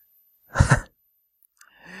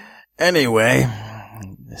 Anyway,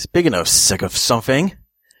 speaking of sick of something,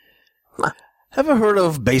 have you heard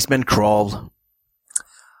of Basement Crawl?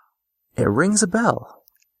 It rings a bell.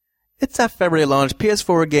 It's a February launch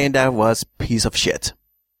PS4 game that was piece of shit.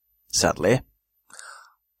 Sadly.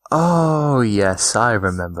 Oh, yes, I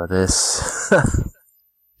remember this.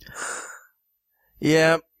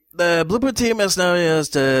 Yeah, the Blueprint team has now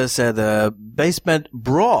just said Basement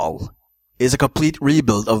Brawl is a complete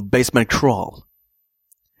rebuild of Basement Crawl.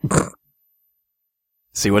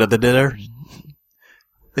 See what I did there?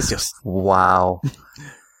 It's just... Wow.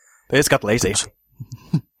 They just got lazy.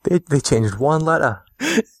 They changed one letter.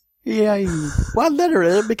 Yeah, one letter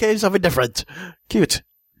and it became something different. Cute.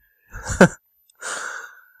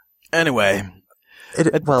 Anyway.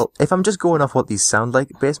 Well, if I'm just going off what these sound like,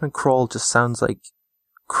 Basement Crawl just sounds like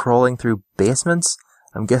crawling through basements.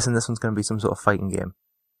 I'm guessing this one's going to be some sort of fighting game.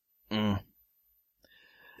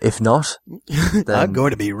 If not, then... I'm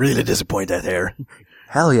going to be really disappointed here.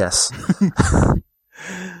 Hell yes.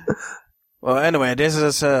 Well, anyway, this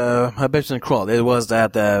is a Basement Crawl. It was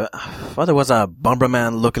that, it was a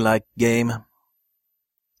Bomberman lookalike game.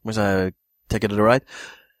 Was I taking it right?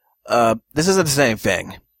 This is the same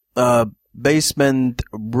thing. Basement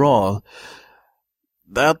Brawl.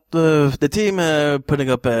 That, the team, putting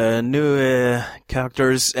up, new,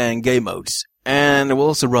 characters and game modes. And it will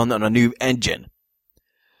also run on a new engine.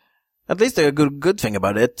 At least a good thing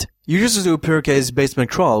about it, users who purchase Basement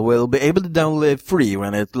Crawl will be able to download it free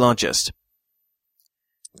when it launches.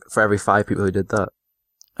 For every 5 people who did that.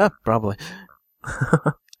 Probably.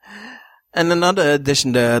 And another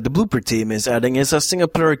addition the Blueprint team is adding is a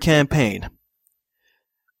single-player campaign.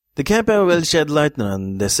 The campaign will shed light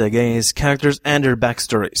on this game's characters and their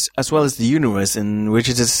backstories, as well as the universe in which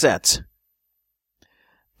it is set.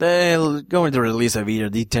 They're going to release a video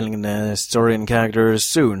detailing the story and characters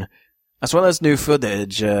soon, as well as new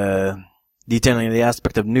footage detailing the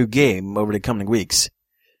aspect of the new game over the coming weeks.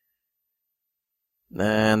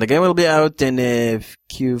 And the game will be out in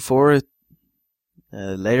Q4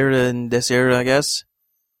 later in this year, I guess.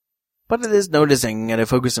 But it is noticing and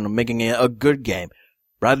focusing on making it a good game,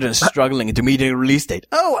 rather than struggling to meet a release date.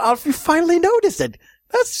 Oh, Alfie finally noticed it!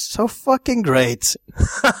 That's so fucking great!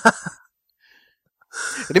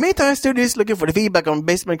 The meantime, studio is looking for the feedback on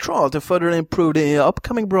Basement Crawl to further improve the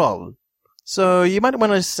upcoming brawl. So you might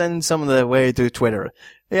want to send some of the way to Twitter.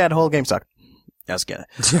 Yeah, the whole game sucked. Just kidding.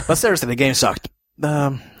 But seriously, the game sucked.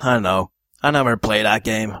 I don't know. I never played that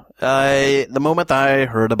game. The moment I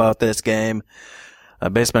heard about this game,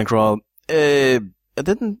 Basement Crawl, it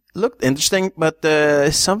didn't look interesting, but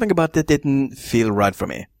something about it didn't feel right for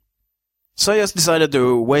me. So I just decided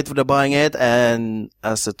to wait for the buying it, and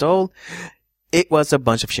as I told, it was a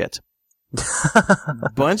bunch of shit.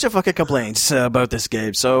 Bunch of fucking complaints about this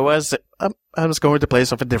game. So I was going to play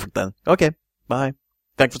something different then. Okay, bye.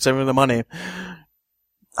 Thanks for saving the money.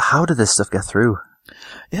 How did this stuff get through?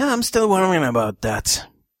 Yeah, I'm still wondering about that.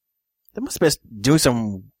 They must be doing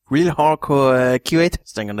some really hardcore QA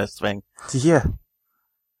testing on this thing. Yeah.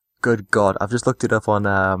 Good God, I've just looked it up on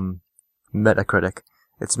Metacritic.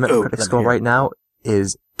 Its Metacritic score right now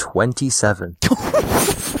is 27.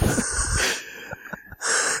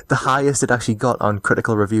 The highest it actually got on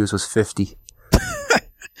critical reviews was 50.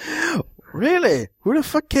 Really? Who the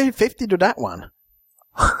fuck gave 50 to that one?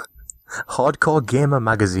 Hardcore Gamer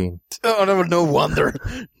Magazine. Oh, no wonder.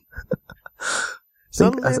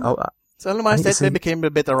 Suddenly my statement became a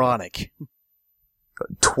bit ironic.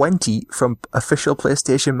 20 from official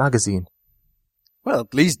PlayStation Magazine. Well,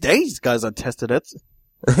 at least these guys have tested it.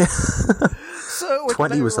 So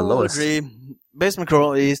 20 was the lowest. Basement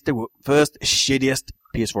Crawl is the first shittiest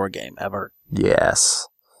PS4 game ever. Yes.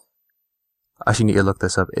 I actually need to look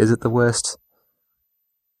this up. Is it the worst?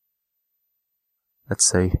 Let's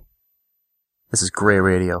see. This is Grey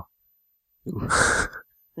Radio.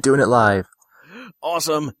 Doing it live.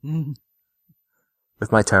 Awesome.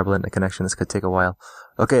 With my terrible internet connection, this could take a while.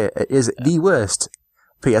 Okay, it is the worst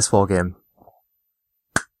PS4 game.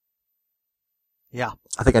 Yeah.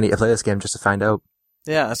 I think I need to play this game just to find out.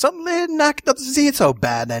 Yeah, suddenly Knack doesn't see it so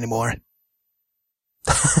bad anymore.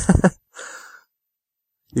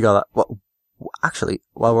 You got that. Well, actually,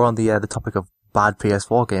 while we're on the topic of bad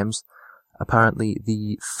PS4 games, apparently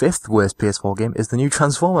the 5th worst PS4 game is the new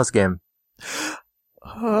Transformers game.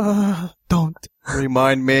 Don't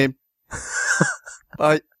remind me.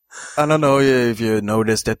 I don't know if you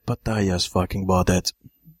noticed it, but I just fucking bought it.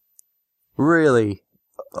 Really?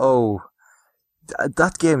 Oh.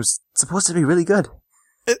 That game's supposed to be really good.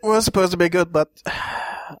 It was supposed to be good, but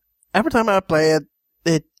every time I play it,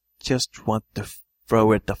 it just wants to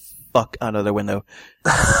throw it the fuck out of the window.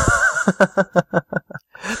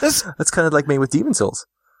 That's kind of like me with Demon's Souls.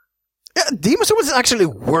 Yeah, Demon's Souls is actually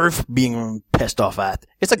worth being pissed off at.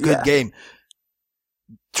 It's a good game.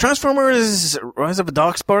 Transformers Rise of the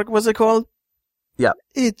Darkspark, what's it called? Yeah.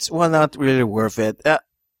 It's not really worth it.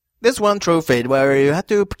 There's one trophy where you have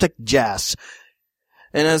to protect Jazz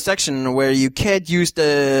in a section where you can't use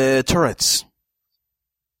the turrets.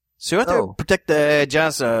 So you have to protect the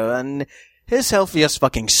Jazz, and his health just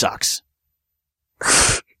fucking sucks.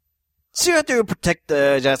 So you have to protect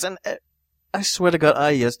the Jazz, and I swear to God,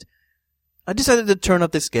 I decided to turn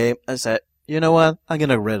off this game. I said, you know what? I'm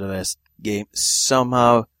gonna get rid of this game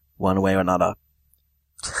somehow, one way or another.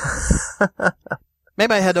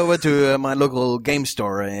 Maybe I head over to my local game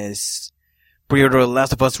store and pre-order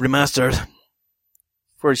Last of Us Remastered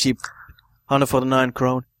for a cheap 149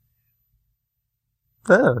 krone.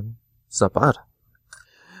 Oh, it's not bad.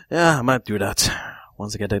 Yeah, I might do that.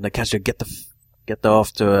 Once I get the cash to get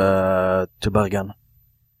off to Bergen. I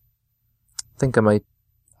think I might.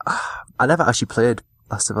 I never actually played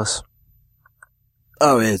Last of Us.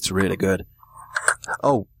 Oh, it's really good.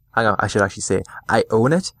 Oh, hang on. I should actually say I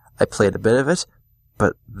own it. I played a bit of it,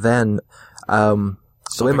 but then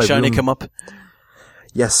something shiny come up.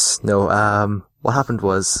 Yes. No. What happened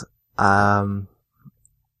was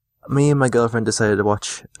me and my girlfriend decided to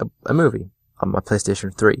watch a movie on my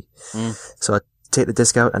PlayStation 3. So I take the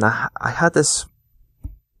disc out, and I had this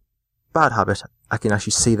bad habit. I can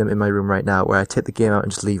actually see them in my room right now, where I take the game out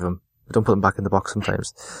and just leave them. I don't put them back in the box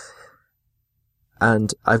sometimes.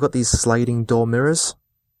 And I've got these sliding door mirrors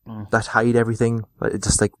that hide everything. But it's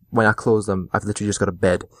just like, when I close them, I've literally just got a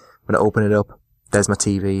bed. When I open it up, there's my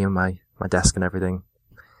TV and my desk and everything.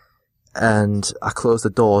 And I close the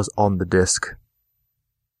doors on the disc.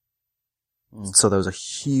 So there was a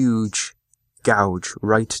huge gouge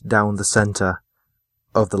right down the center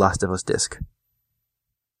of the Last of Us disc.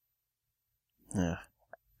 Yeah.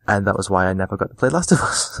 And that was why I never got to play Last of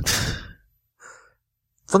Us.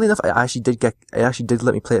 Funny enough, it actually did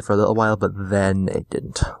let me play it for a little while, but then it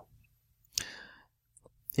didn't.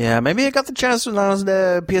 Yeah, maybe I got the chance to announce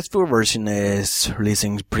the PS4 version is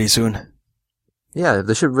releasing pretty soon. Yeah,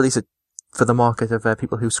 they should release it for the market of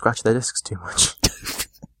people who scratch their discs too much.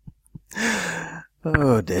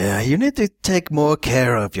 Oh dear, you need to take more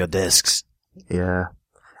care of your discs. Yeah.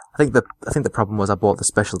 I think the problem was I bought the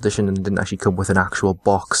special edition and it didn't actually come with an actual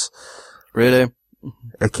box. Really?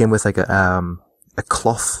 It came with like a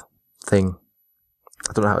cloth thing.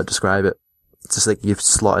 I don't know how to describe it. It's just like you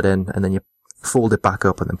slot it in and then you fold it back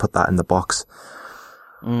up and then put that in the box.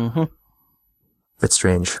 Mm-hmm. Bit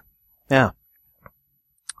strange. Yeah.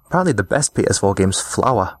 Apparently the best PS4 game's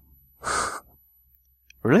Flower.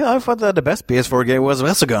 Really? I thought that the best PS4 game was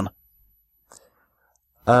Resogun.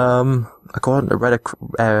 According to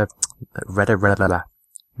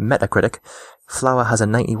Metacritic, Flower has a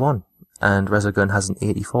 91 and Resogun has an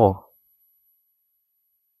 84.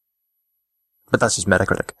 But that's just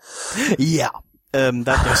Metacritic. Yeah.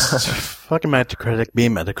 That is fucking Metacritic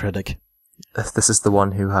being Metacritic. This is the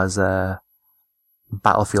one who has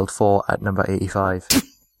Battlefield 4 at number 85.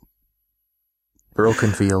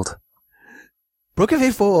 Broken Field. Broken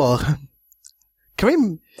Field 4. Can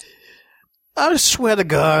we... I swear to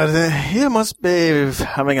God, you must be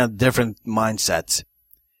having a different mindset.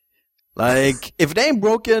 Like, if it ain't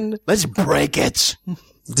broken, let's break it.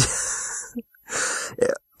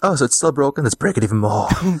 Yeah. Oh, so it's still broken? Let's break it even more.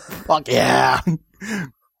 Fuck yeah.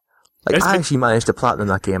 Like, I actually managed to platinum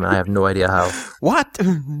that game and I have no idea how. What?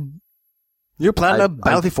 You platinum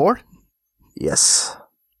Battlefield 4? Yes.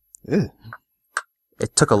 Ew.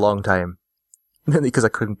 It took a long time. Mainly because I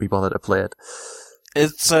couldn't be bothered to play it.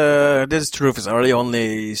 It's, this is true. It's the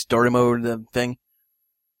only story mode thing.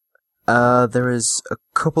 There is a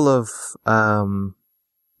couple of,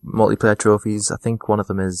 multiplayer trophies. I think one of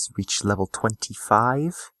them is reach level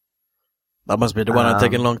 25. That must be the one that's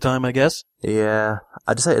taking a long time, I guess. Yeah.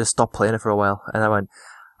 I decided to stop playing it for a while, and I went,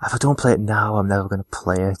 if I don't play it now, I'm never going to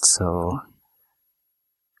play it, so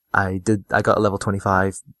I got a level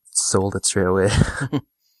 25, sold it straight away.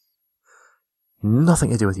 Nothing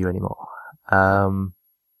to do with you anymore. I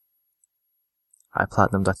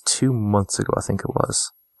platinumed that 2 months ago, I think it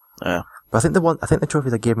was. Yeah. But I think the trophy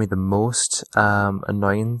that gave me the most,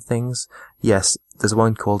 annoying things, yes, there's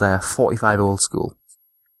one called, 45 Old School.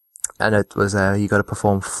 And it was, you gotta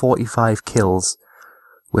perform 45 kills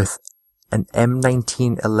with an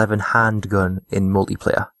M1911 handgun in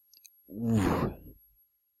multiplayer. Ooh.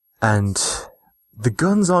 And the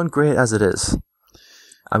guns aren't great as it is.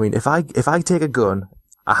 I mean, if I take a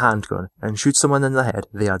handgun, and shoot someone in the head,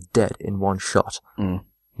 they are dead in one shot. Mm.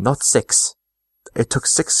 Not 6. It took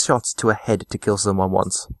 6 shots to a head to kill someone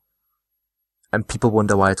once. And people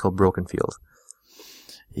wonder why it's called Broken Field.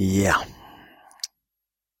 Yeah.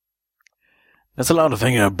 There's a lot of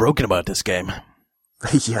things broken about this game.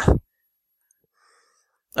 Yeah.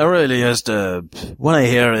 I really just, when I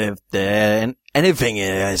hear if anything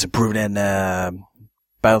is improved in,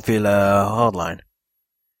 Battlefield, Hardline.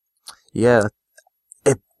 Yeah.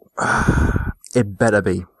 It better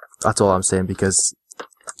be. That's all I'm saying, because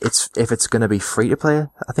if it's gonna be free to play,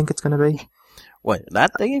 I think it's gonna be. Wait,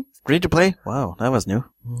 that thing? Free to play? Wow, that was new.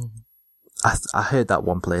 I heard that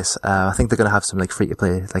one place. I think they're gonna have some like free to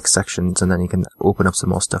play like sections, and then you can open up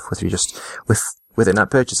some more stuff with with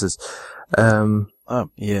in-app purchases. Oh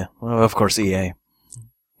yeah, well of course EA.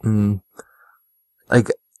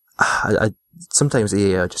 Like, I sometimes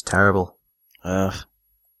EA are just terrible.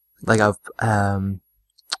 Like I've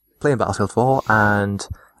playing Battlefield 4, and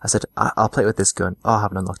I said I'll play it with this gun. Oh, I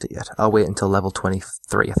haven't unlocked it yet. I'll wait until level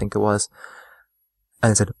 23, I think it was.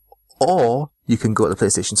 And it said, or you can go to the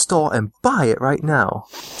PlayStation Store and buy it right now.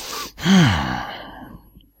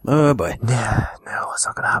 Oh boy. Yeah, no, it's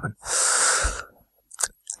not gonna happen.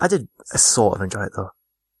 I did sort of enjoy it though.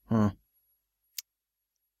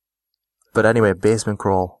 But anyway, Basement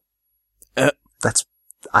Crawl. I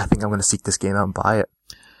think I'm gonna seek this game out and buy it.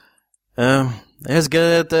 Let's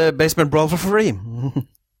get the Basement Brawl for free.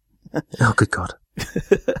 Oh, good God.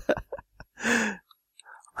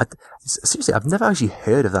 Seriously, I've never actually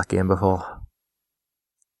heard of that game before.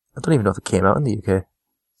 I don't even know if it came out in the UK.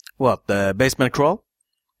 What, the Basement Crawl?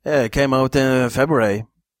 Yeah, it came out in February.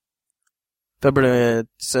 I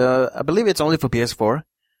believe it's only for PS4.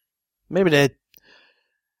 Maybe they...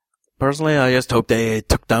 Personally, I just hope they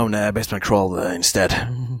took down Basement Crawl instead.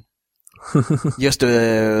 Just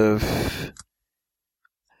to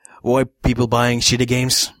avoid people buying shitty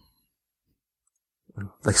games.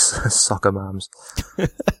 Like soccer moms.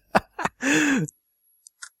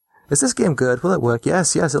 Is this game good? Will it work?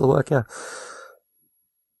 Yes, it'll work, yeah.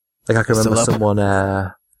 Like I can remember someone,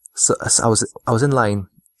 so I was in line,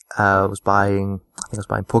 I was buying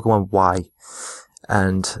Pokemon Y,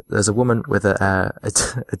 and there's a woman with a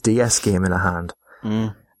DS game in her hand.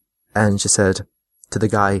 And she said to the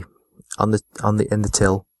guy in the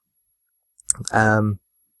till,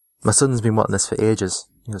 My son's been wanting this for ages.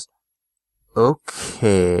 He goes,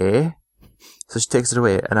 okay. So she takes it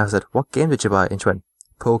away, and I said, what game did you buy? And she went,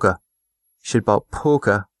 poker. She'd bought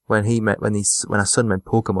poker when our son meant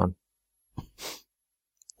Pokemon.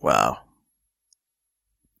 Wow.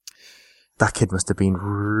 That kid must have been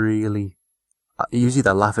really, usually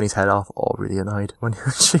either laughing his head off or really annoyed when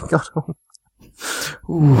she got home.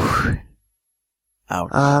 Ooh.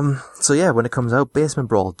 Ouch. So yeah, when it comes out, Basement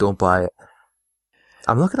Brawl, don't buy it.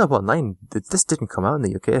 I'm looking up online. This didn't come out in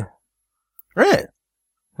the UK. Really?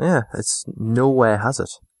 Yeah, it's nowhere has it.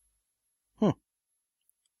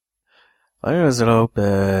 I was hope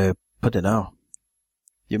put it out.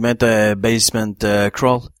 You meant Basement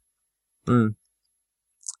Crawl?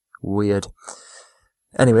 Weird.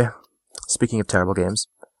 Anyway, speaking of terrible games.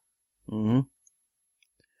 Mm-hmm.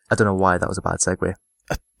 I don't know why that was a bad segue.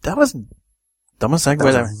 That was dumbest segue.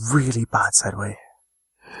 That was a really bad segue.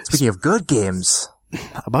 Speaking of good games.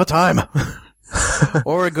 About time.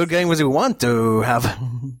 Or a good game as you want to have.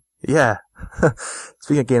 Yeah.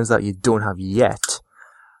 Speaking of games that you don't have yet,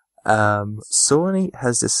 Sony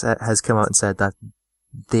has come out and said that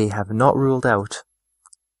they have not ruled out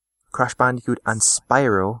Crash Bandicoot and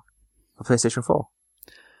Spyro for PlayStation 4.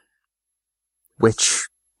 Which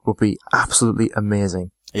would be absolutely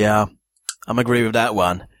amazing. Yeah, I'm agree with that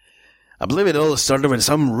one. I believe it all started with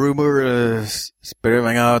some rumor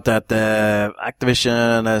spewing out that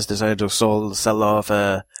Activision has decided to sell off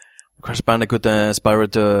Crash Bandicoot and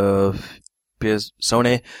Spyro to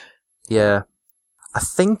Sony. Yeah. I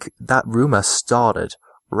think that rumor started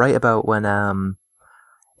right about when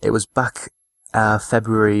it was back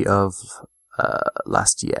February of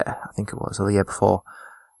last year, I think it was, or the year before,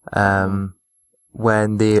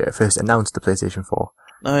 when they first announced the PlayStation 4.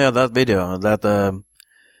 Oh yeah, that video, that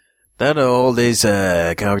all these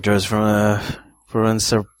characters from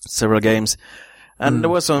several games, and there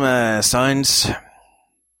was some signs.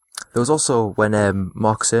 There was also when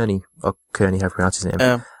Mark Cerny, or Kearney, how to pronounce his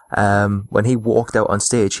name, when he walked out on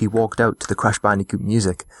stage, he walked out to the Crash Bandicoot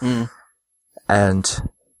music, and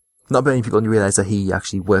not many people realised that he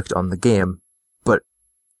actually worked on the game, but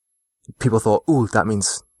people thought, ooh, that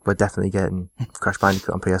means we're definitely getting Crash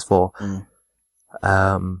Bandicoot on PS4.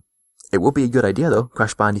 It would be a good idea though,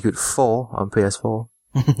 Crash Bandicoot 4 on PS4.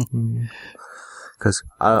 Because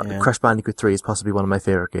Crash Bandicoot 3 is possibly one of my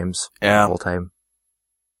favourite games of all time.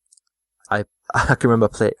 I can remember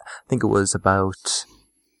I think it was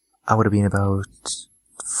I would have been about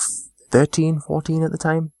 13, 14 at the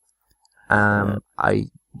time. I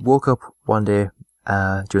woke up one day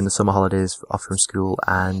during the summer holidays off from school,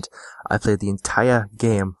 and I played the entire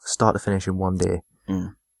game, start to finish, in one day. I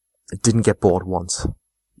didn't get bored once.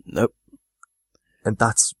 Nope. And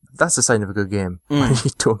that's the sign of a good game. When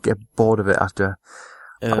you don't get bored of it after,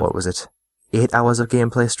 what was it, 8 hours of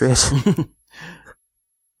gameplay straight?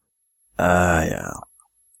 Yeah.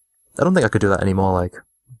 I don't think I could do that anymore, I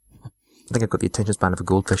think I've got the attention span of a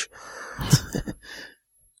goldfish.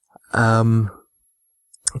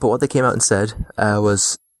 But what they came out and said,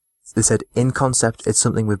 was, they said, in concept, it's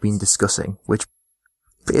something we've been discussing, which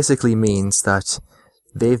basically means that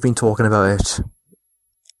they've been talking about it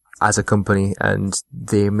as a company, and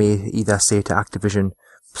they may either say to Activision,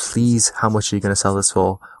 please, how much are you going to sell this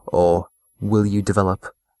for? Or will you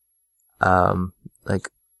develop, a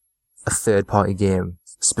third-party game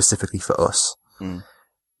specifically for us?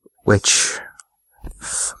 Which,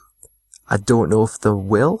 I don't know if they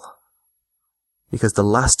will, because the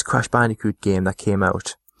last Crash Bandicoot game that came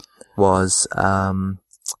out was,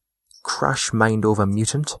 Crash Mind Over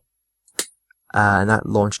Mutant, and that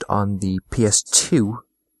launched on the PS2,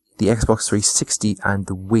 the Xbox 360, and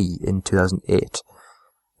the Wii in 2008.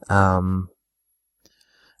 That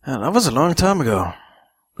was a long time ago.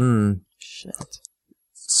 Shit.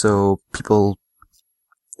 So people,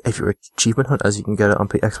 if you're achievement hunters, you can get it on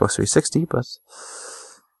Xbox 360, but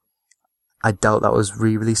I doubt that was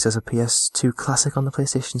re-released as a PS2 classic on the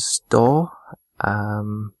PlayStation Store.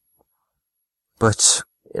 But,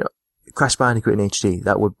 Crash Bandicoot in HD,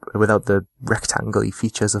 that would, without the rectangle-y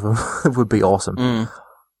features of them, would be awesome.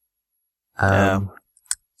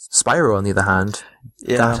 Spyro, on the other hand,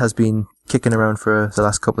 that has been kicking around for the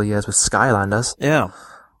last couple of years with Skylanders. Yeah.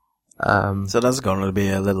 So that's going to be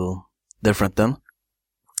a little different then.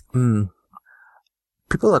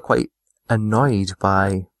 People are quite annoyed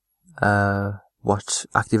by what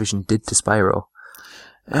Activision did to Spyro.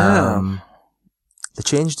 They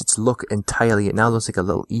changed its look entirely. It now looks like a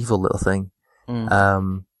little evil little thing.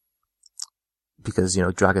 Because,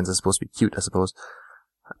 dragons are supposed to be cute, I suppose.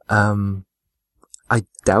 I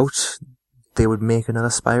doubt they would make another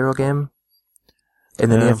Spyro game. in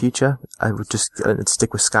the near future. I would just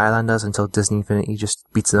stick with Skylanders until Disney Infinity just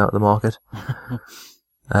beats it out of the market.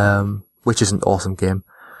 Which is an awesome game.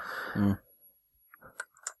 I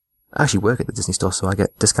actually work at the Disney store, so I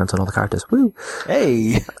get discounts on all the characters. Woo!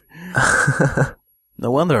 Hey!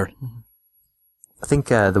 No wonder. I think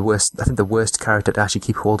the worst character to actually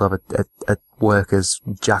keep hold of at work is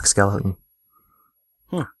Jack Skellington.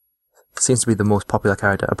 Seems to be the most popular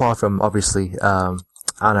character, apart from obviously Anna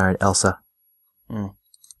and Elsa. I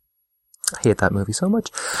hate that movie so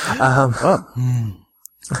much.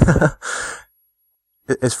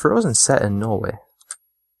 Is Frozen set in Norway?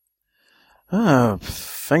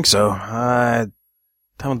 Think so. I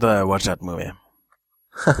haven't watched that movie.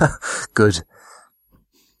 Good.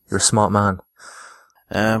 You're a smart man.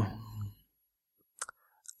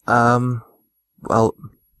 Well,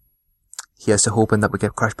 here's to hoping that we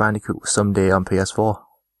get Crash Bandicoot someday on PS4.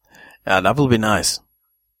 Yeah, that will be nice.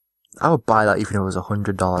 I would buy that even if it was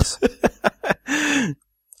 $100.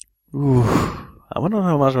 Ooh, I wonder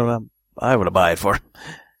how much I would buy it for.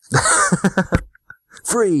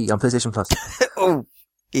 Free on PlayStation Plus. Oh,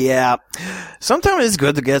 yeah. Sometimes it's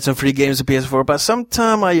good to get some free games on PS4, but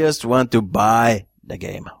sometimes I just want to buy the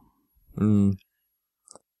game.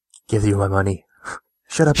 Give you my money.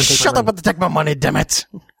 Shut up and take my money. And take my money, damn it.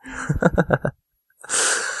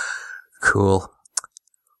 Cool.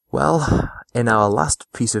 Well, in our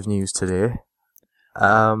last piece of news today,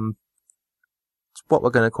 it's what we're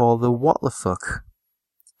going to call the what the fuck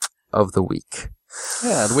of the week.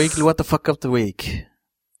 Yeah, the weekly what the fuck of the week.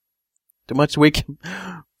 Too much week.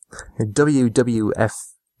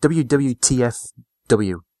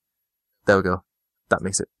 WWTFW. There we go. That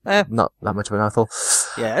makes it not that much of a mouthful.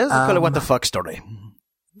 Yeah, let's call it what the fuck story.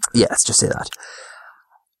 Yeah, let's just say that.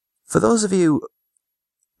 For those of you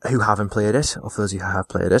who haven't played it, or for those of you who have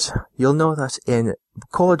played it, you'll know that in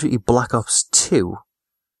Call of Duty Black Ops 2,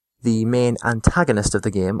 the main antagonist of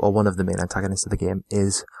the game, or one of the main antagonists of the game,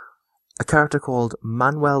 is a character called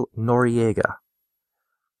Manuel Noriega.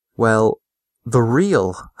 Well, the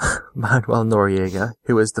real Manuel Noriega,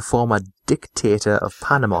 who is the former dictator of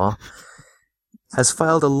Panama, has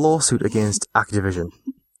filed a lawsuit against Activision.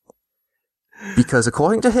 Because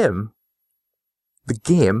according to him, the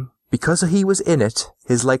game, because he was in it,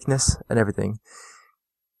 his likeness and everything,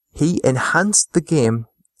 he enhanced the game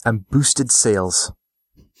and boosted sales.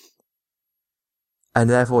 And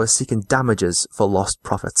therefore is seeking damages for lost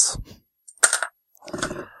profits.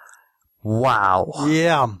 Wow.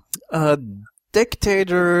 Yeah. A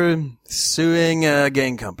dictator suing a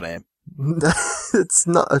game company. It's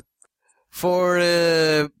not a...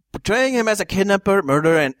 For portraying him as a kidnapper,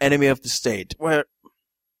 murderer, and enemy of the state. Where...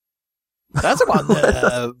 That's about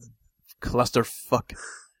clusterfuck.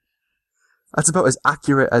 That's about as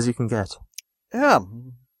accurate as you can get. Yeah.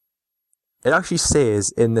 It actually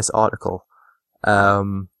says in this article,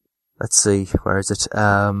 let's see, where is it?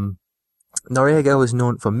 Noriega was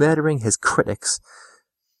known for murdering his critics,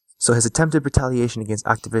 so his attempted retaliation against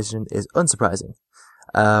Activision is unsurprising.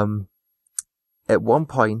 At one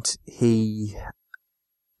point, he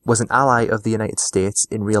was an ally of the United States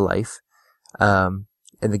in real life.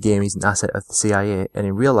 In the game, he's an asset of the CIA, and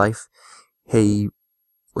in real life, he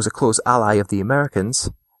was a close ally of the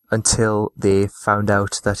Americans until they found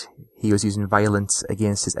out that he was using violence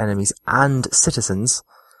against his enemies and citizens.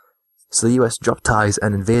 So the US dropped ties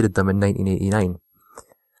and invaded them in 1989.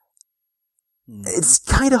 It's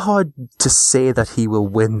kind of hard to say that he will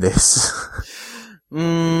win this.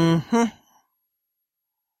 Mm-hmm.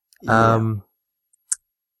 Yeah.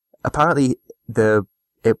 Apparently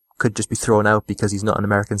it could just be thrown out because he's not an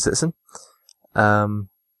American citizen. But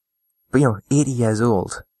 80 years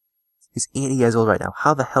old. He's 80 years old right now.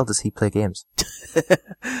 How the hell does he play games?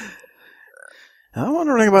 I'm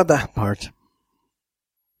wondering about that part.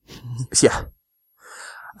 Yeah.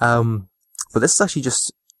 But this is actually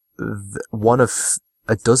just one of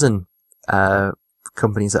a dozen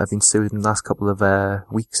companies that have been sued in the last couple of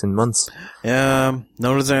weeks and months. Yeah,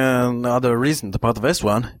 there's another recent part of this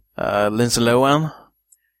one. Lindsay Lohan.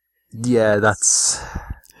 Yeah, that's...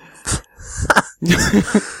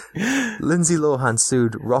 Lindsay Lohan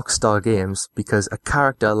sued Rockstar Games because a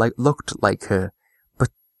character looked like her, but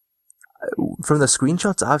from the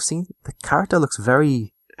screenshots I've seen, the character looks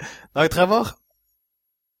very... Like Trevor?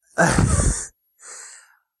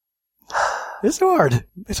 It's hard.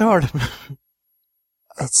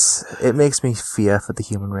 It makes me fear for the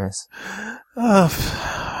human race.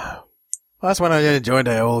 That's when I joined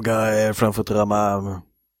the old guy from Futurama.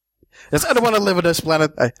 Yes, I don't want to live on this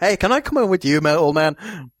planet. Hey, can I come in with you, old man?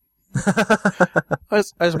 I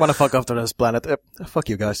just want to fuck off to this planet. Fuck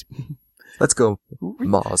you guys. Let's go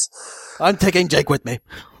Mars. I'm taking Jake with me.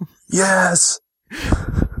 Yes!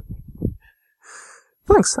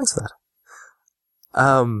 Thanks for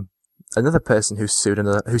that. Another person who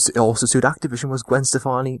also sued Activision was Gwen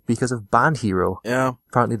Stefani because of Band Hero. Yeah.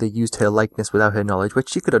 Apparently they used her likeness without her knowledge,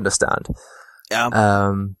 which you could understand. Yeah.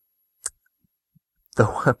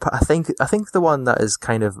 I think the one that is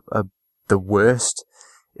kind of the worst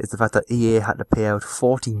is the fact that EA had to pay out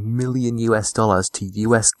 $40 million to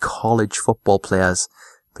US college football players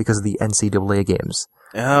because of the NCAA games.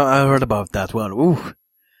 Yeah, I heard about that one. Ooh.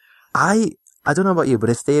 I don't know about you, but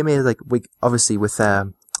if they made obviously with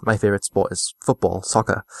my favorite sport is football,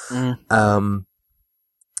 soccer. Mm.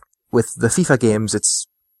 With the FIFA games,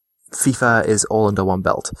 FIFA is all under one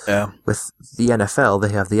belt. Yeah. With the NFL,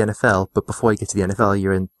 they have the NFL, but before you get to the NFL,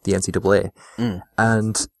 you're in the NCAA. Mm.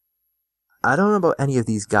 And I don't know about any of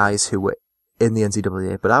these guys who were in the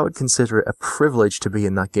NCAA, but I would consider it a privilege to be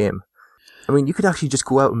in that game. I mean, you could actually just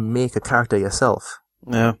go out and make a character yourself.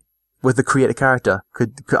 Yeah. With the create a character,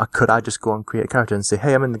 could I just go and create a character and say,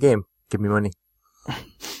 hey, I'm in the game, give me money?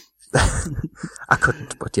 I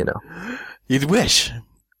couldn't, but you know. You'd wish,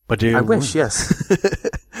 but you I wish, yes.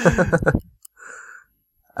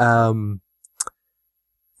 I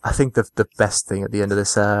think the best thing at the end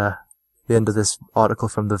of this article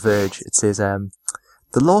from The Verge, it says, the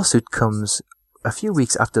lawsuit comes a few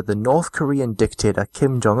weeks after the North Korean dictator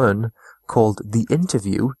Kim Jong-un called The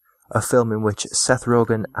Interview, a film in which Seth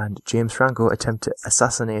Rogen and James Franco attempt to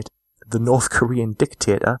assassinate the North Korean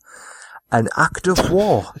dictator, an act of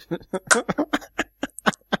war.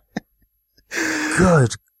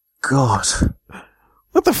 Good God.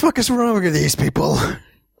 What the fuck is wrong with these people?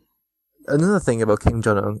 Another thing about Kim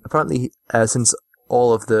Jong-un, apparently, since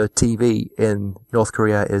all of the TV in North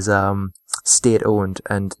Korea is state-owned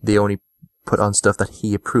and they only put on stuff that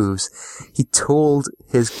he approves, he told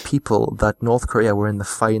his people that North Korea were in the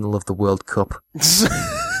final of the World Cup.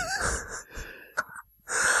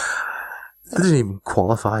 They didn't even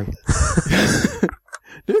qualify.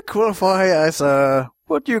 Do you qualify as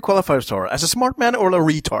what do you qualify for? As a smart man or a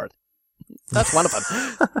retard? That's one of them.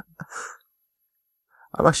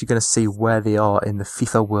 I'm actually going to see where they are in the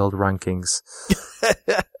FIFA World Rankings.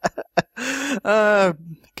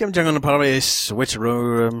 Kim Jong-un probably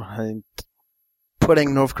switcheroo,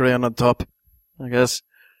 putting North Korea on top, I guess.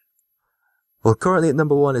 Well, currently at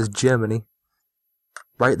number 1 is Germany.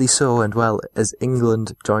 Rightly so, and well, as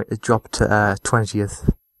England dropped to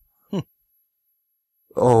 20th.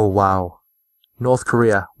 Oh, wow. North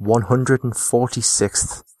Korea,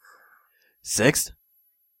 146th. 6th?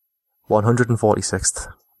 146th.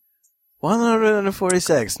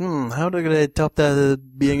 146. How do they top that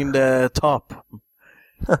being in the top?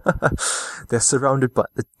 They're surrounded by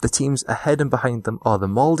the teams ahead and behind them are the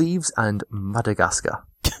Maldives and Madagascar.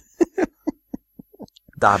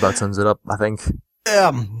 That about sums it up, I think.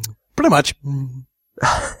 Pretty much.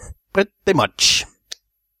 Pretty much.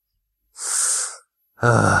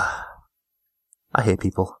 I hate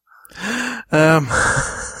people.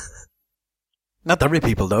 Not every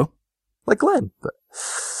people, though. Like Glenn, but...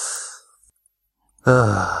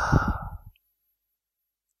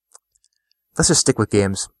 Let's just stick with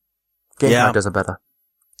games. Game characters are better.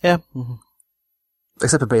 Yeah.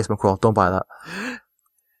 Except for Basement Crawl, don't buy that.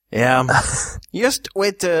 Yeah. Just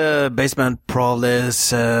wait Basement Crawl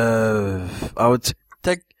is out.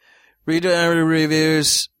 Read the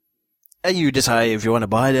reviews, and you decide if you want to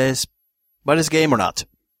buy this game or not.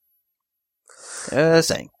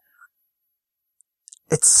 Saying.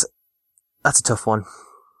 That's a tough one.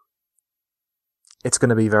 It's going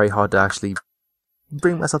to be very hard to actually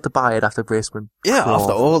bring myself to buy it after Basement Crawl.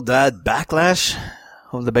 After all that backlash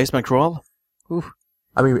of the Basement Crawl. Oof.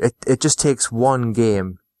 I mean, it just takes one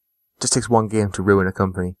game. Just takes one game to ruin a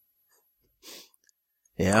company.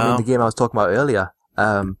 Yeah. I mean, the game I was talking about earlier,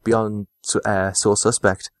 Beyond Soul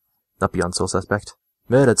Suspect. Not Beyond Soul Suspect.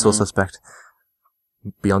 Murdered Soul Suspect.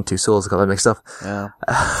 Beyond Two Souls, got that mixed up. Yeah.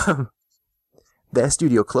 Their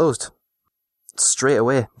studio closed. Straight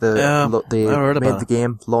away. They made the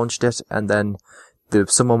game, launched it, and then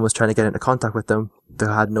someone was trying to get into contact with them. They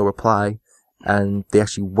had no reply, and they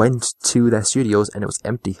actually went to their studios, and it was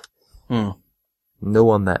empty. No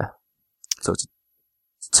one there. So it's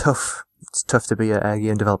tough. It's tough to be a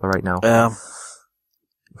game developer right now. Yeah.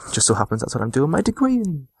 Just so happens that's what I'm doing my degree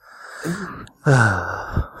in.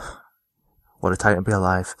 What a time to be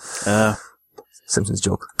alive. Simpsons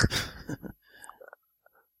joke.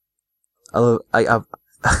 Although, I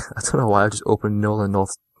don't know why I just opened Nolan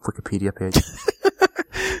North's Wikipedia page.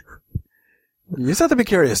 You just have to be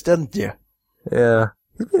curious, didn't you? Yeah.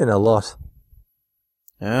 He's been in a lot.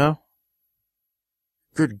 Yeah.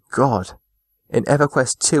 Good God. In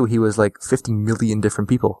EverQuest 2, he was like 50 million different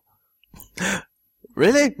people.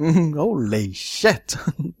 Really? Holy shit.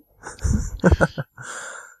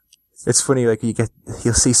 It's funny, like,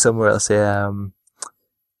 you'll see somewhere, it'll say,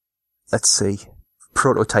 let's see,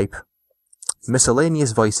 prototype,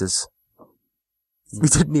 miscellaneous voices. We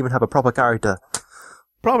didn't even have a proper character.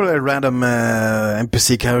 Probably a random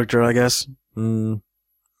NPC character, I guess. He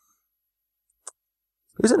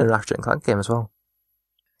was in a Ratchet and Clank game as well.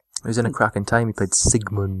 He was in a Crack in Time. He played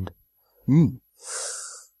Sigmund.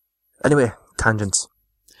 Anyway, tangents.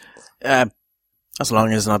 As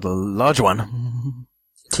long as it's not a large one.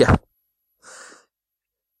 Yeah.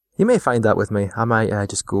 You may find that with me. I might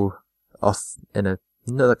just go off in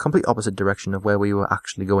another complete opposite direction of where we were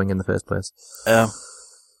actually going in the first place.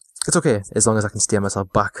 It's okay, as long as I can steer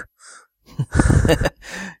myself back.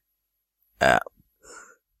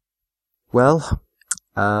 Well,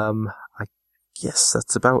 I guess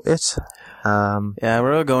that's about it. Yeah,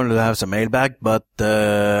 we're going to have some mailbag, but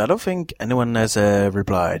I don't think anyone has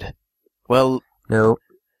replied. Well, no.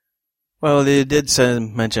 Well, they did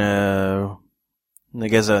mention, I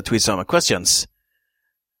guess, tweet some questions.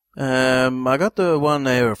 I got the one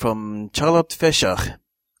here from Charlotte Fisher.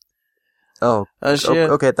 Oh,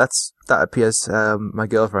 okay, that appears my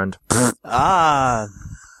girlfriend. Ah.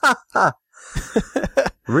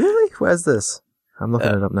 Really? Where's this? I'm looking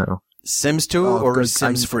it up now. Sims 2 or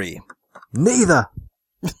Sims 3? Neither.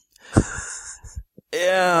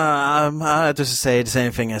 Yeah, I had to say the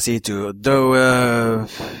same thing as E2. Though,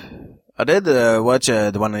 I did watch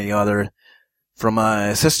the one or the other from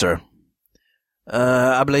my sister.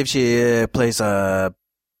 I believe she plays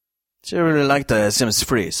she really liked Sims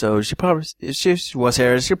 3, so she probably, if she was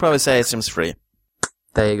here, she'd probably say Sims 3.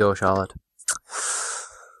 There you go, Charlotte.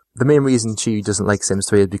 The main reason she doesn't like Sims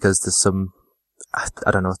 3 is because there's some, I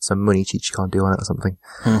don't know, some money cheat she can't do on it or something.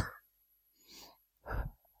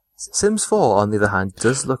 Sims 4, on the other hand,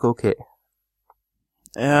 does look okay.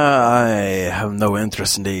 Yeah, I have no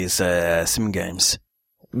interest in these sim games.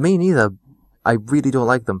 Me neither. I really don't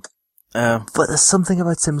like them. But there's something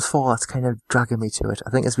about Sims 4 that's kind of dragging me to it. I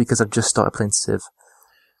think it's because I've just started playing Civ.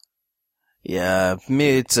 Yeah, for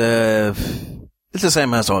me it's the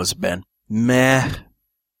same as always been. Meh.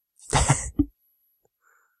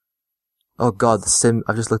 Oh God,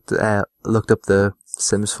 I've just looked up the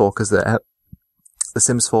Sims 4 because the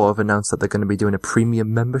Sims 4 have announced that they're going to be doing a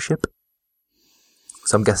premium membership.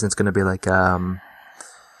 So I'm guessing it's going to be like,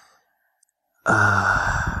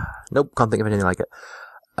 nope, can't think of anything like it.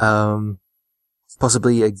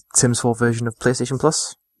 Possibly a Sims 4 version of PlayStation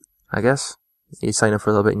Plus, I guess. You sign up for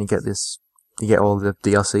a little bit and you get all the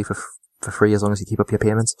DLC for free as long as you keep up your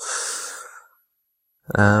payments.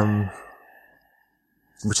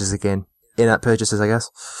 Which is again, in-app purchases, I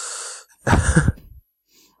guess.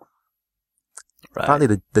 Right.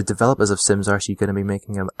 Apparently the developers of Sims are actually going to be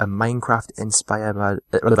making a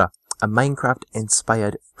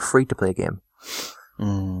Minecraft-inspired free-to-play game.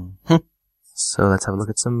 Mm-hmm. So let's have a look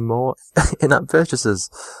at some more in-app purchases.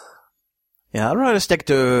 Yeah, I'd rather stick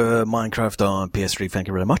to Minecraft on PS3, thank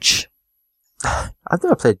you very much. I've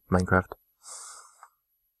never played Minecraft.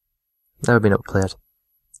 Never been able to play it.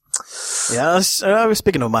 Yeah, I was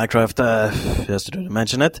speaking of Minecraft, just to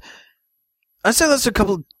mention it. I say there's a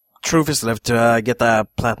couple trophies left to get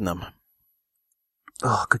that platinum.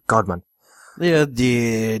 Oh, good God, man. Yeah,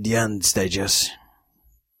 the end stages.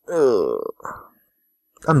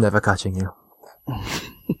 I'm never catching you.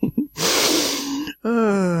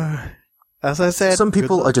 As I said, some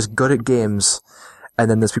people are just good at games,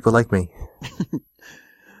 and then there's people like me.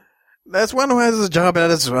 There's one who has a job and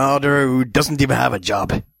there's another who doesn't even have a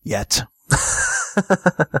job yet.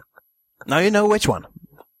 Now you know which one.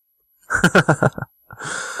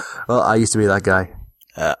 Well, I used to be that guy.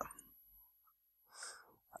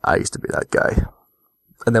 I used to be that guy.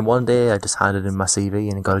 And then one day I just handed in my CV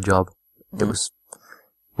and I got a job. It was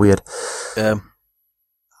weird. It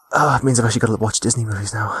means I've actually got to watch Disney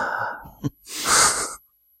movies now.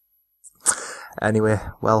 Anyway,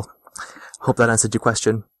 well, hope that answered your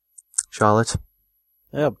question, Charlotte.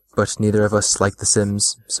 Yep. But neither of us like The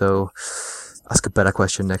Sims, so ask a better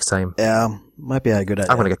question next time. Yeah, might be a good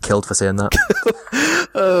idea. I'm going to get killed for saying that.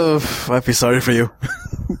 Oh, I'd be sorry for you.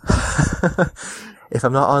 If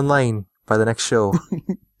I'm not online by the next show,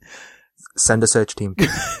 send a search team.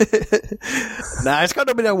 Nah, it's going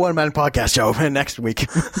to be a one-man podcast show next week.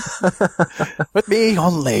 With me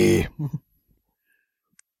only.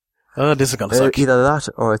 Oh, this is going to suck. Either that,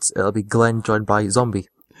 or it'll be Glenn joined by Zombie.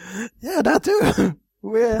 Yeah, that too.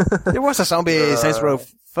 There was a zombie Saints Row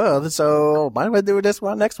further, so why don't we do this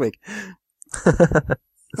one next week?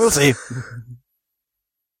 We'll see.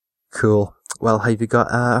 Cool. Well, have you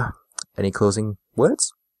got any closing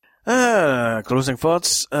words? Closing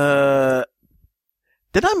thoughts.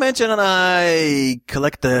 Did I mention that I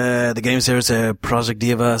collect the game series, Project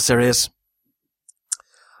Diva series?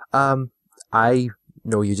 I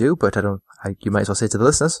know you do, but you might as well say it to the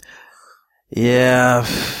listeners. Yeah.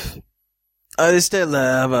 I still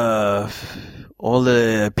have, all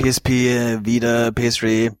the PSP, Vita,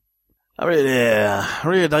 PS3. I'm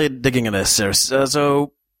really digging in this series.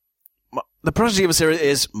 So, the Project Diva series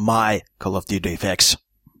is my Call of Duty fix.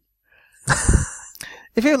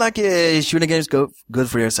 If you like shooting games, go good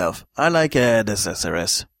for yourself. I like this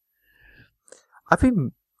series. I've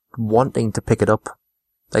been wanting to pick it up,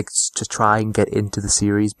 like to try and get into the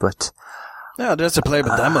series, but yeah, there's a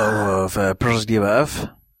playable demo of Project Diva F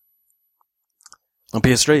on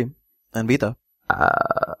PS3 and Vita.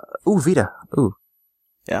 Vita. Ooh,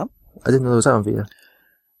 yeah. I didn't know it was out on Vita.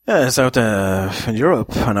 Yeah, it's out in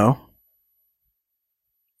Europe. I know.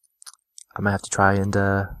 I might have to try and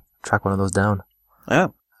track one of those down. Yeah.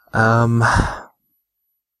 There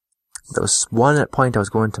was one point I was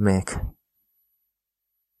going to make.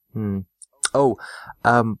 Do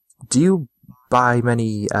you buy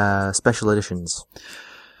many special editions?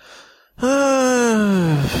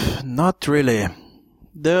 Not really.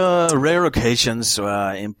 There are rare occasions where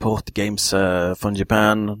I import games from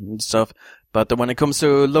Japan and stuff, but when it comes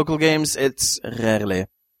to local games, it's rarely.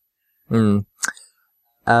 Well,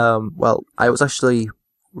 I was actually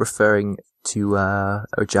referring to a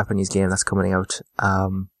Japanese game that's coming out. I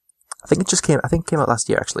think it came out last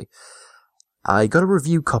year, actually. I got a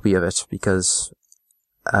review copy of it because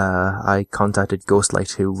I contacted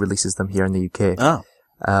Ghostlight, who releases them here in the UK. Oh.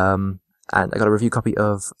 And I got a review copy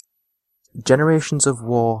of Generations of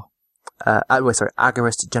War.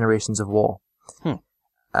 Agarest Generations of War.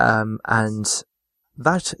 And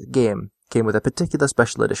that game came with a particular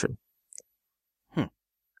special edition.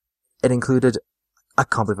 It included, I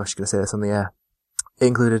can't believe I was going to say this on the air. It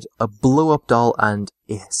included a blow-up doll and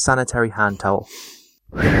a sanitary hand towel.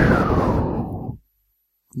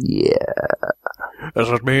 Yeah. Is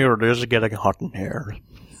it me or is it getting hot in here?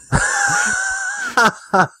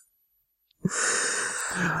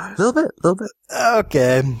 Little bit.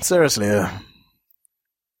 Okay, seriously.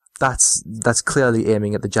 That's clearly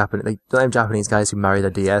aiming at the Japanese guys who marry their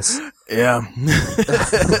DS. Yeah.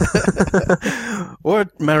 Or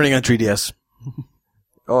marrying a 3DS.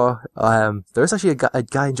 Or, there's actually a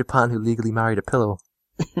guy in Japan who legally married a pillow.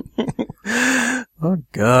 Oh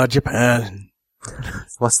God, Japan.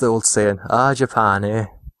 What's the old saying? Japan, eh?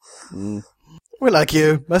 We like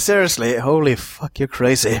you, but seriously, holy fuck, you're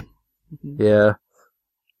crazy. Yeah.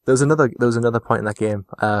 There was another point in that game,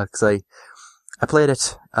 cause I played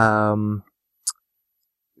it, cause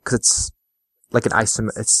it's like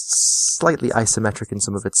it's slightly isometric in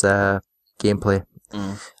some of its, gameplay.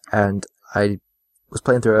 And I was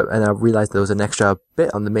playing through it and I realized there was an extra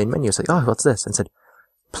bit on the main menu. It's like, oh, what's this? And it said,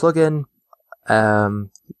 plug in, I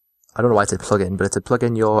don't know why it said plug in, but it said plug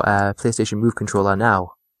in your, PlayStation Move controller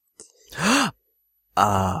now.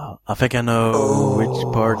 I think I know which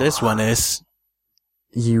part this one is.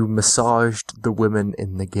 You massaged the women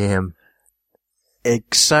in the game.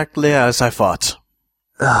 Exactly as I thought.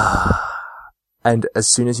 And as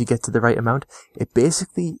soon as you get to the right amount, it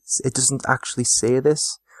doesn't actually say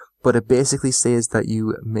this, but it basically says that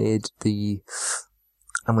you made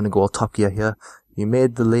I'm gonna go all Top Gear here, you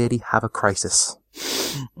made the lady have a crisis.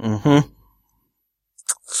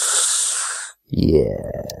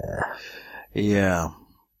 Yeah.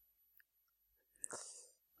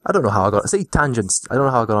 I don't know how I got... See, tangents. I don't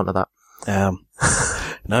know how I got onto that.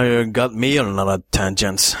 Now you got me on another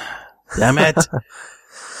tangent. Damn it.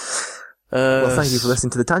 Well, thank you for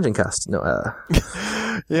listening to the Tangent Cast. No,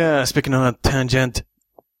 Yeah, speaking of a tangent,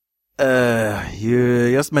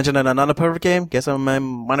 you just mentioned another perfect game. Guess I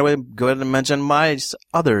might away go ahead and mention my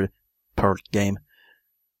other perfect game.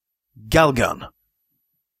 Galgun.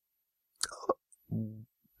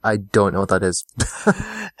 I don't know what that is.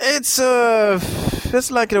 It's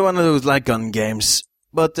like one of those light gun games,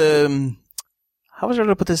 but how was I going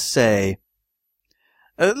to put this? Say,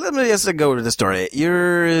 let me just go to the story.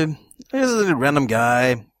 You're just a random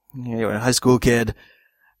guy. You're a high school kid.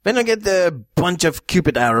 Then you get a bunch of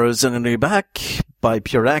Cupid arrows on your back by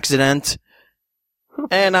pure accident,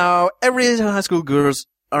 and now every high school girls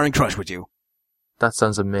are in crush with you. That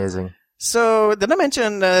sounds amazing. So, did I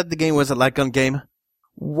mention the game was a light gun game?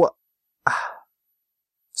 What?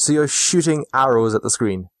 So you're shooting arrows at the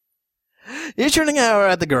screen? You're shooting an arrow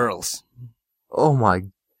at the girls. Oh my...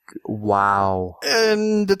 Wow.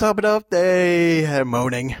 And to top it off, they are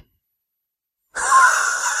moaning.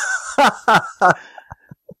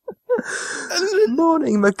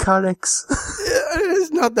 Morning mechanics.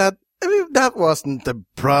 It's not that. I mean, that wasn't the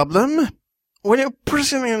problem. When you're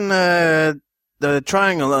pressing in the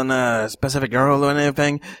triangle on a specific girl or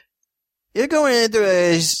anything, you're going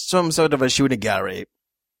into some sort of a shooting gallery.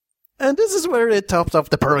 And this is where it tops off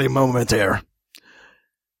the pearly moment here.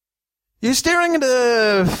 You're staring at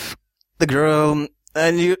the girl,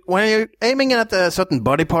 and when you're aiming at certain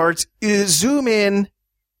body parts, you zoom in,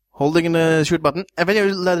 holding the shoot button, and then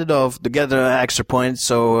you let it off to get an extra point,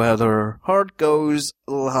 so her heart goes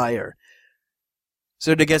a little higher.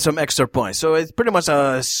 So to get some extra points. So it's pretty much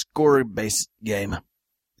a score-based game.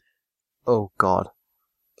 Oh, God.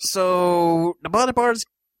 So the body parts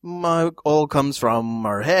all comes from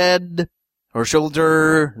her head, her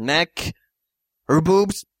shoulder, neck, her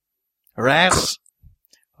boobs, her ass,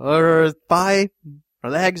 her thigh, her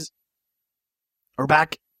legs, her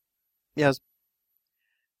back. Yes.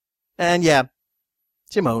 And yeah,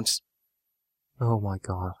 she moans. Oh my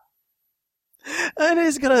God. And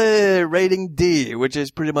it's got a rating D, which is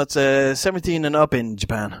pretty much 17 and up in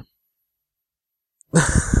Japan.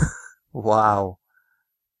 Wow.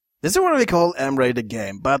 This is what we call M-rated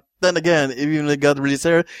game. But then again, even if it got released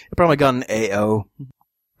there, it probably got an AO.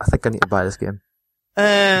 I think I need to buy this game.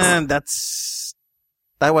 And that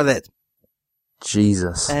was it.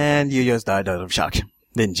 Jesus. And you just died out of shock,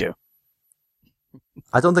 didn't you?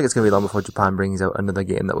 I don't think it's going to be long before Japan brings out another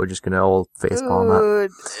game that we're just going to all facepalm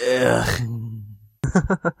at.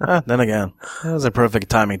 Then again, that was a perfect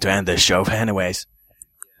timing to end this show anyways.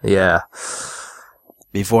 Yeah.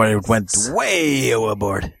 Before it went way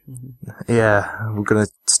overboard. Yeah, we're going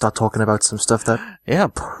to start talking about some stuff that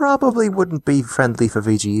probably wouldn't be friendly for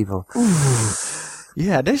VG Evil.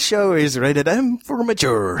 Yeah, this show is rated M for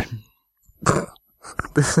mature.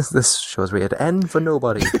 This show is rated N for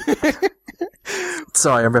nobody.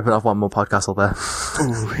 Sorry, I'm ripping off one more podcast all there.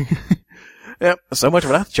 Yep, so much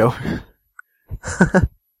for that show.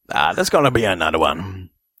 There's gonna be another one.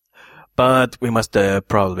 But we must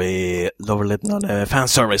probably lower it on the fan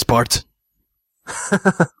service part.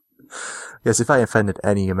 Yes, if I offended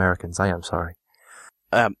any Americans, I am sorry.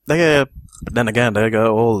 Then again, they got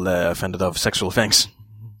all offended of sexual things.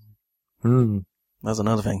 That's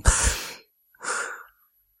another thing.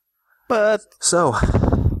 But so,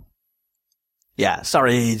 yeah,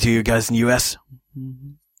 sorry to you guys in the US.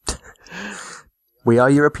 We are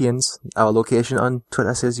Europeans. Our location on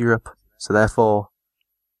Twitter says Europe, so therefore,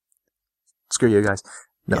 screw you guys.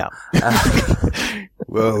 No. Yeah.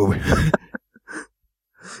 Whoa.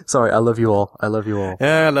 Sorry, I love you all. I love you all.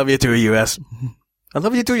 Yeah, I love you too, US. I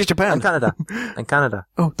love you too, Japan. And Canada. And Canada.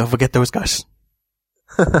 Oh, don't forget those guys.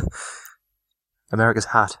 America's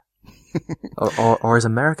hat. or is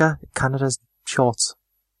America Canada's shorts?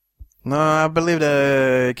 No, I believe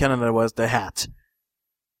Canada was the hat.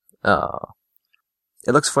 Oh.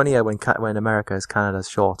 It looks funnier when America is Canada's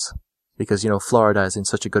shorts. Because, Florida is in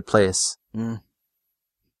such a good place.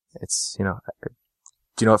 It's, do you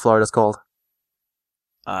know what Florida's called?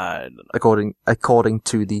 I don't know. According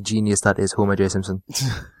to the genius that is Homer J. Simpson.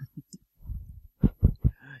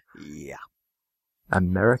 Yeah.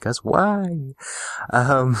 America's why?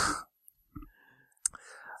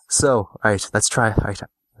 So, right, let's try and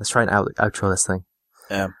outro this thing.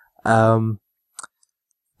 Yeah.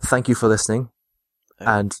 Thank you for listening.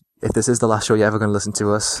 And if this is the last show you're ever going to listen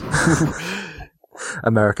to us,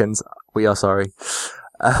 Americans, we are sorry.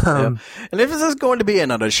 And if this is going to be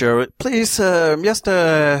another show, please just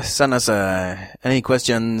send us any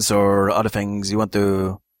questions or other things you want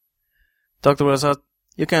to talk to us about.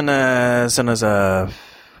 You can send us what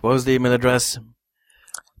was the email address?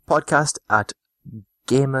 Podcast at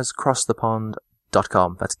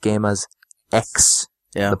gamerscrossthepond.com. That's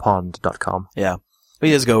gamersxthepond.com. Yeah. We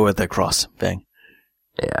just go with the cross thing.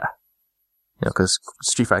 Yeah. Because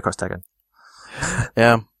Street Fighter Cross Tekken.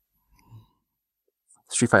 Yeah.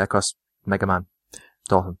 Street Fighter Cross Mega Man.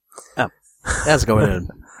 Dalton. Yeah. Let's go with it.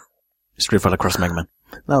 Street Fighter Cross Mega Man.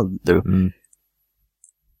 That'll do.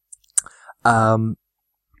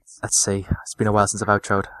 Let's see. It's been a while since I've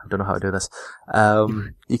outroed. I don't know how to do this.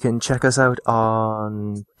 You can check us out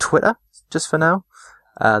on Twitter, just for now.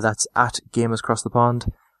 That's at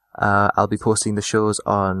GamersCrossThePond. I'll be posting the shows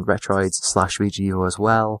on Retroids/VGO as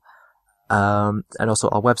well. And also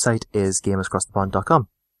our website is gamerscrossthepond.com.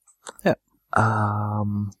 Yeah.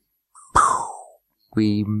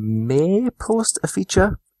 We may post a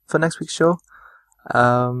feature for next week's show,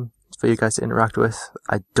 for you guys to interact with.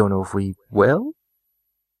 I don't know if we will.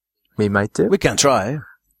 We might do. We can try.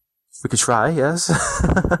 We could try, yes.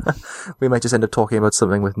 We might just end up talking about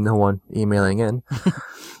something with no one emailing in.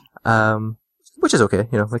 Which is okay,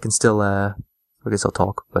 we can still I guess I'll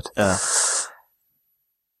talk, but... Yeah.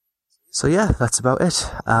 So yeah, that's about it.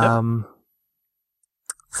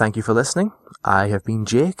 Thank you for listening. I have been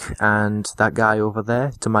Jake, and that guy over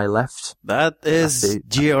there to my left... That is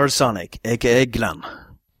GR Sonic, a.k.a. Glenn.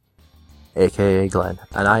 A.k.a. Glenn.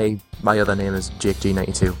 And my other name is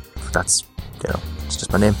JakeG92. That's, it's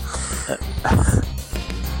just my name.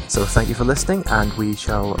 So thank you for listening, and we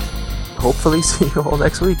shall hopefully see you all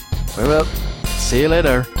next week. We will. See you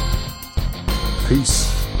later. Peace.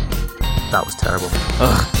 That was terrible.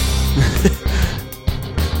 Ugh.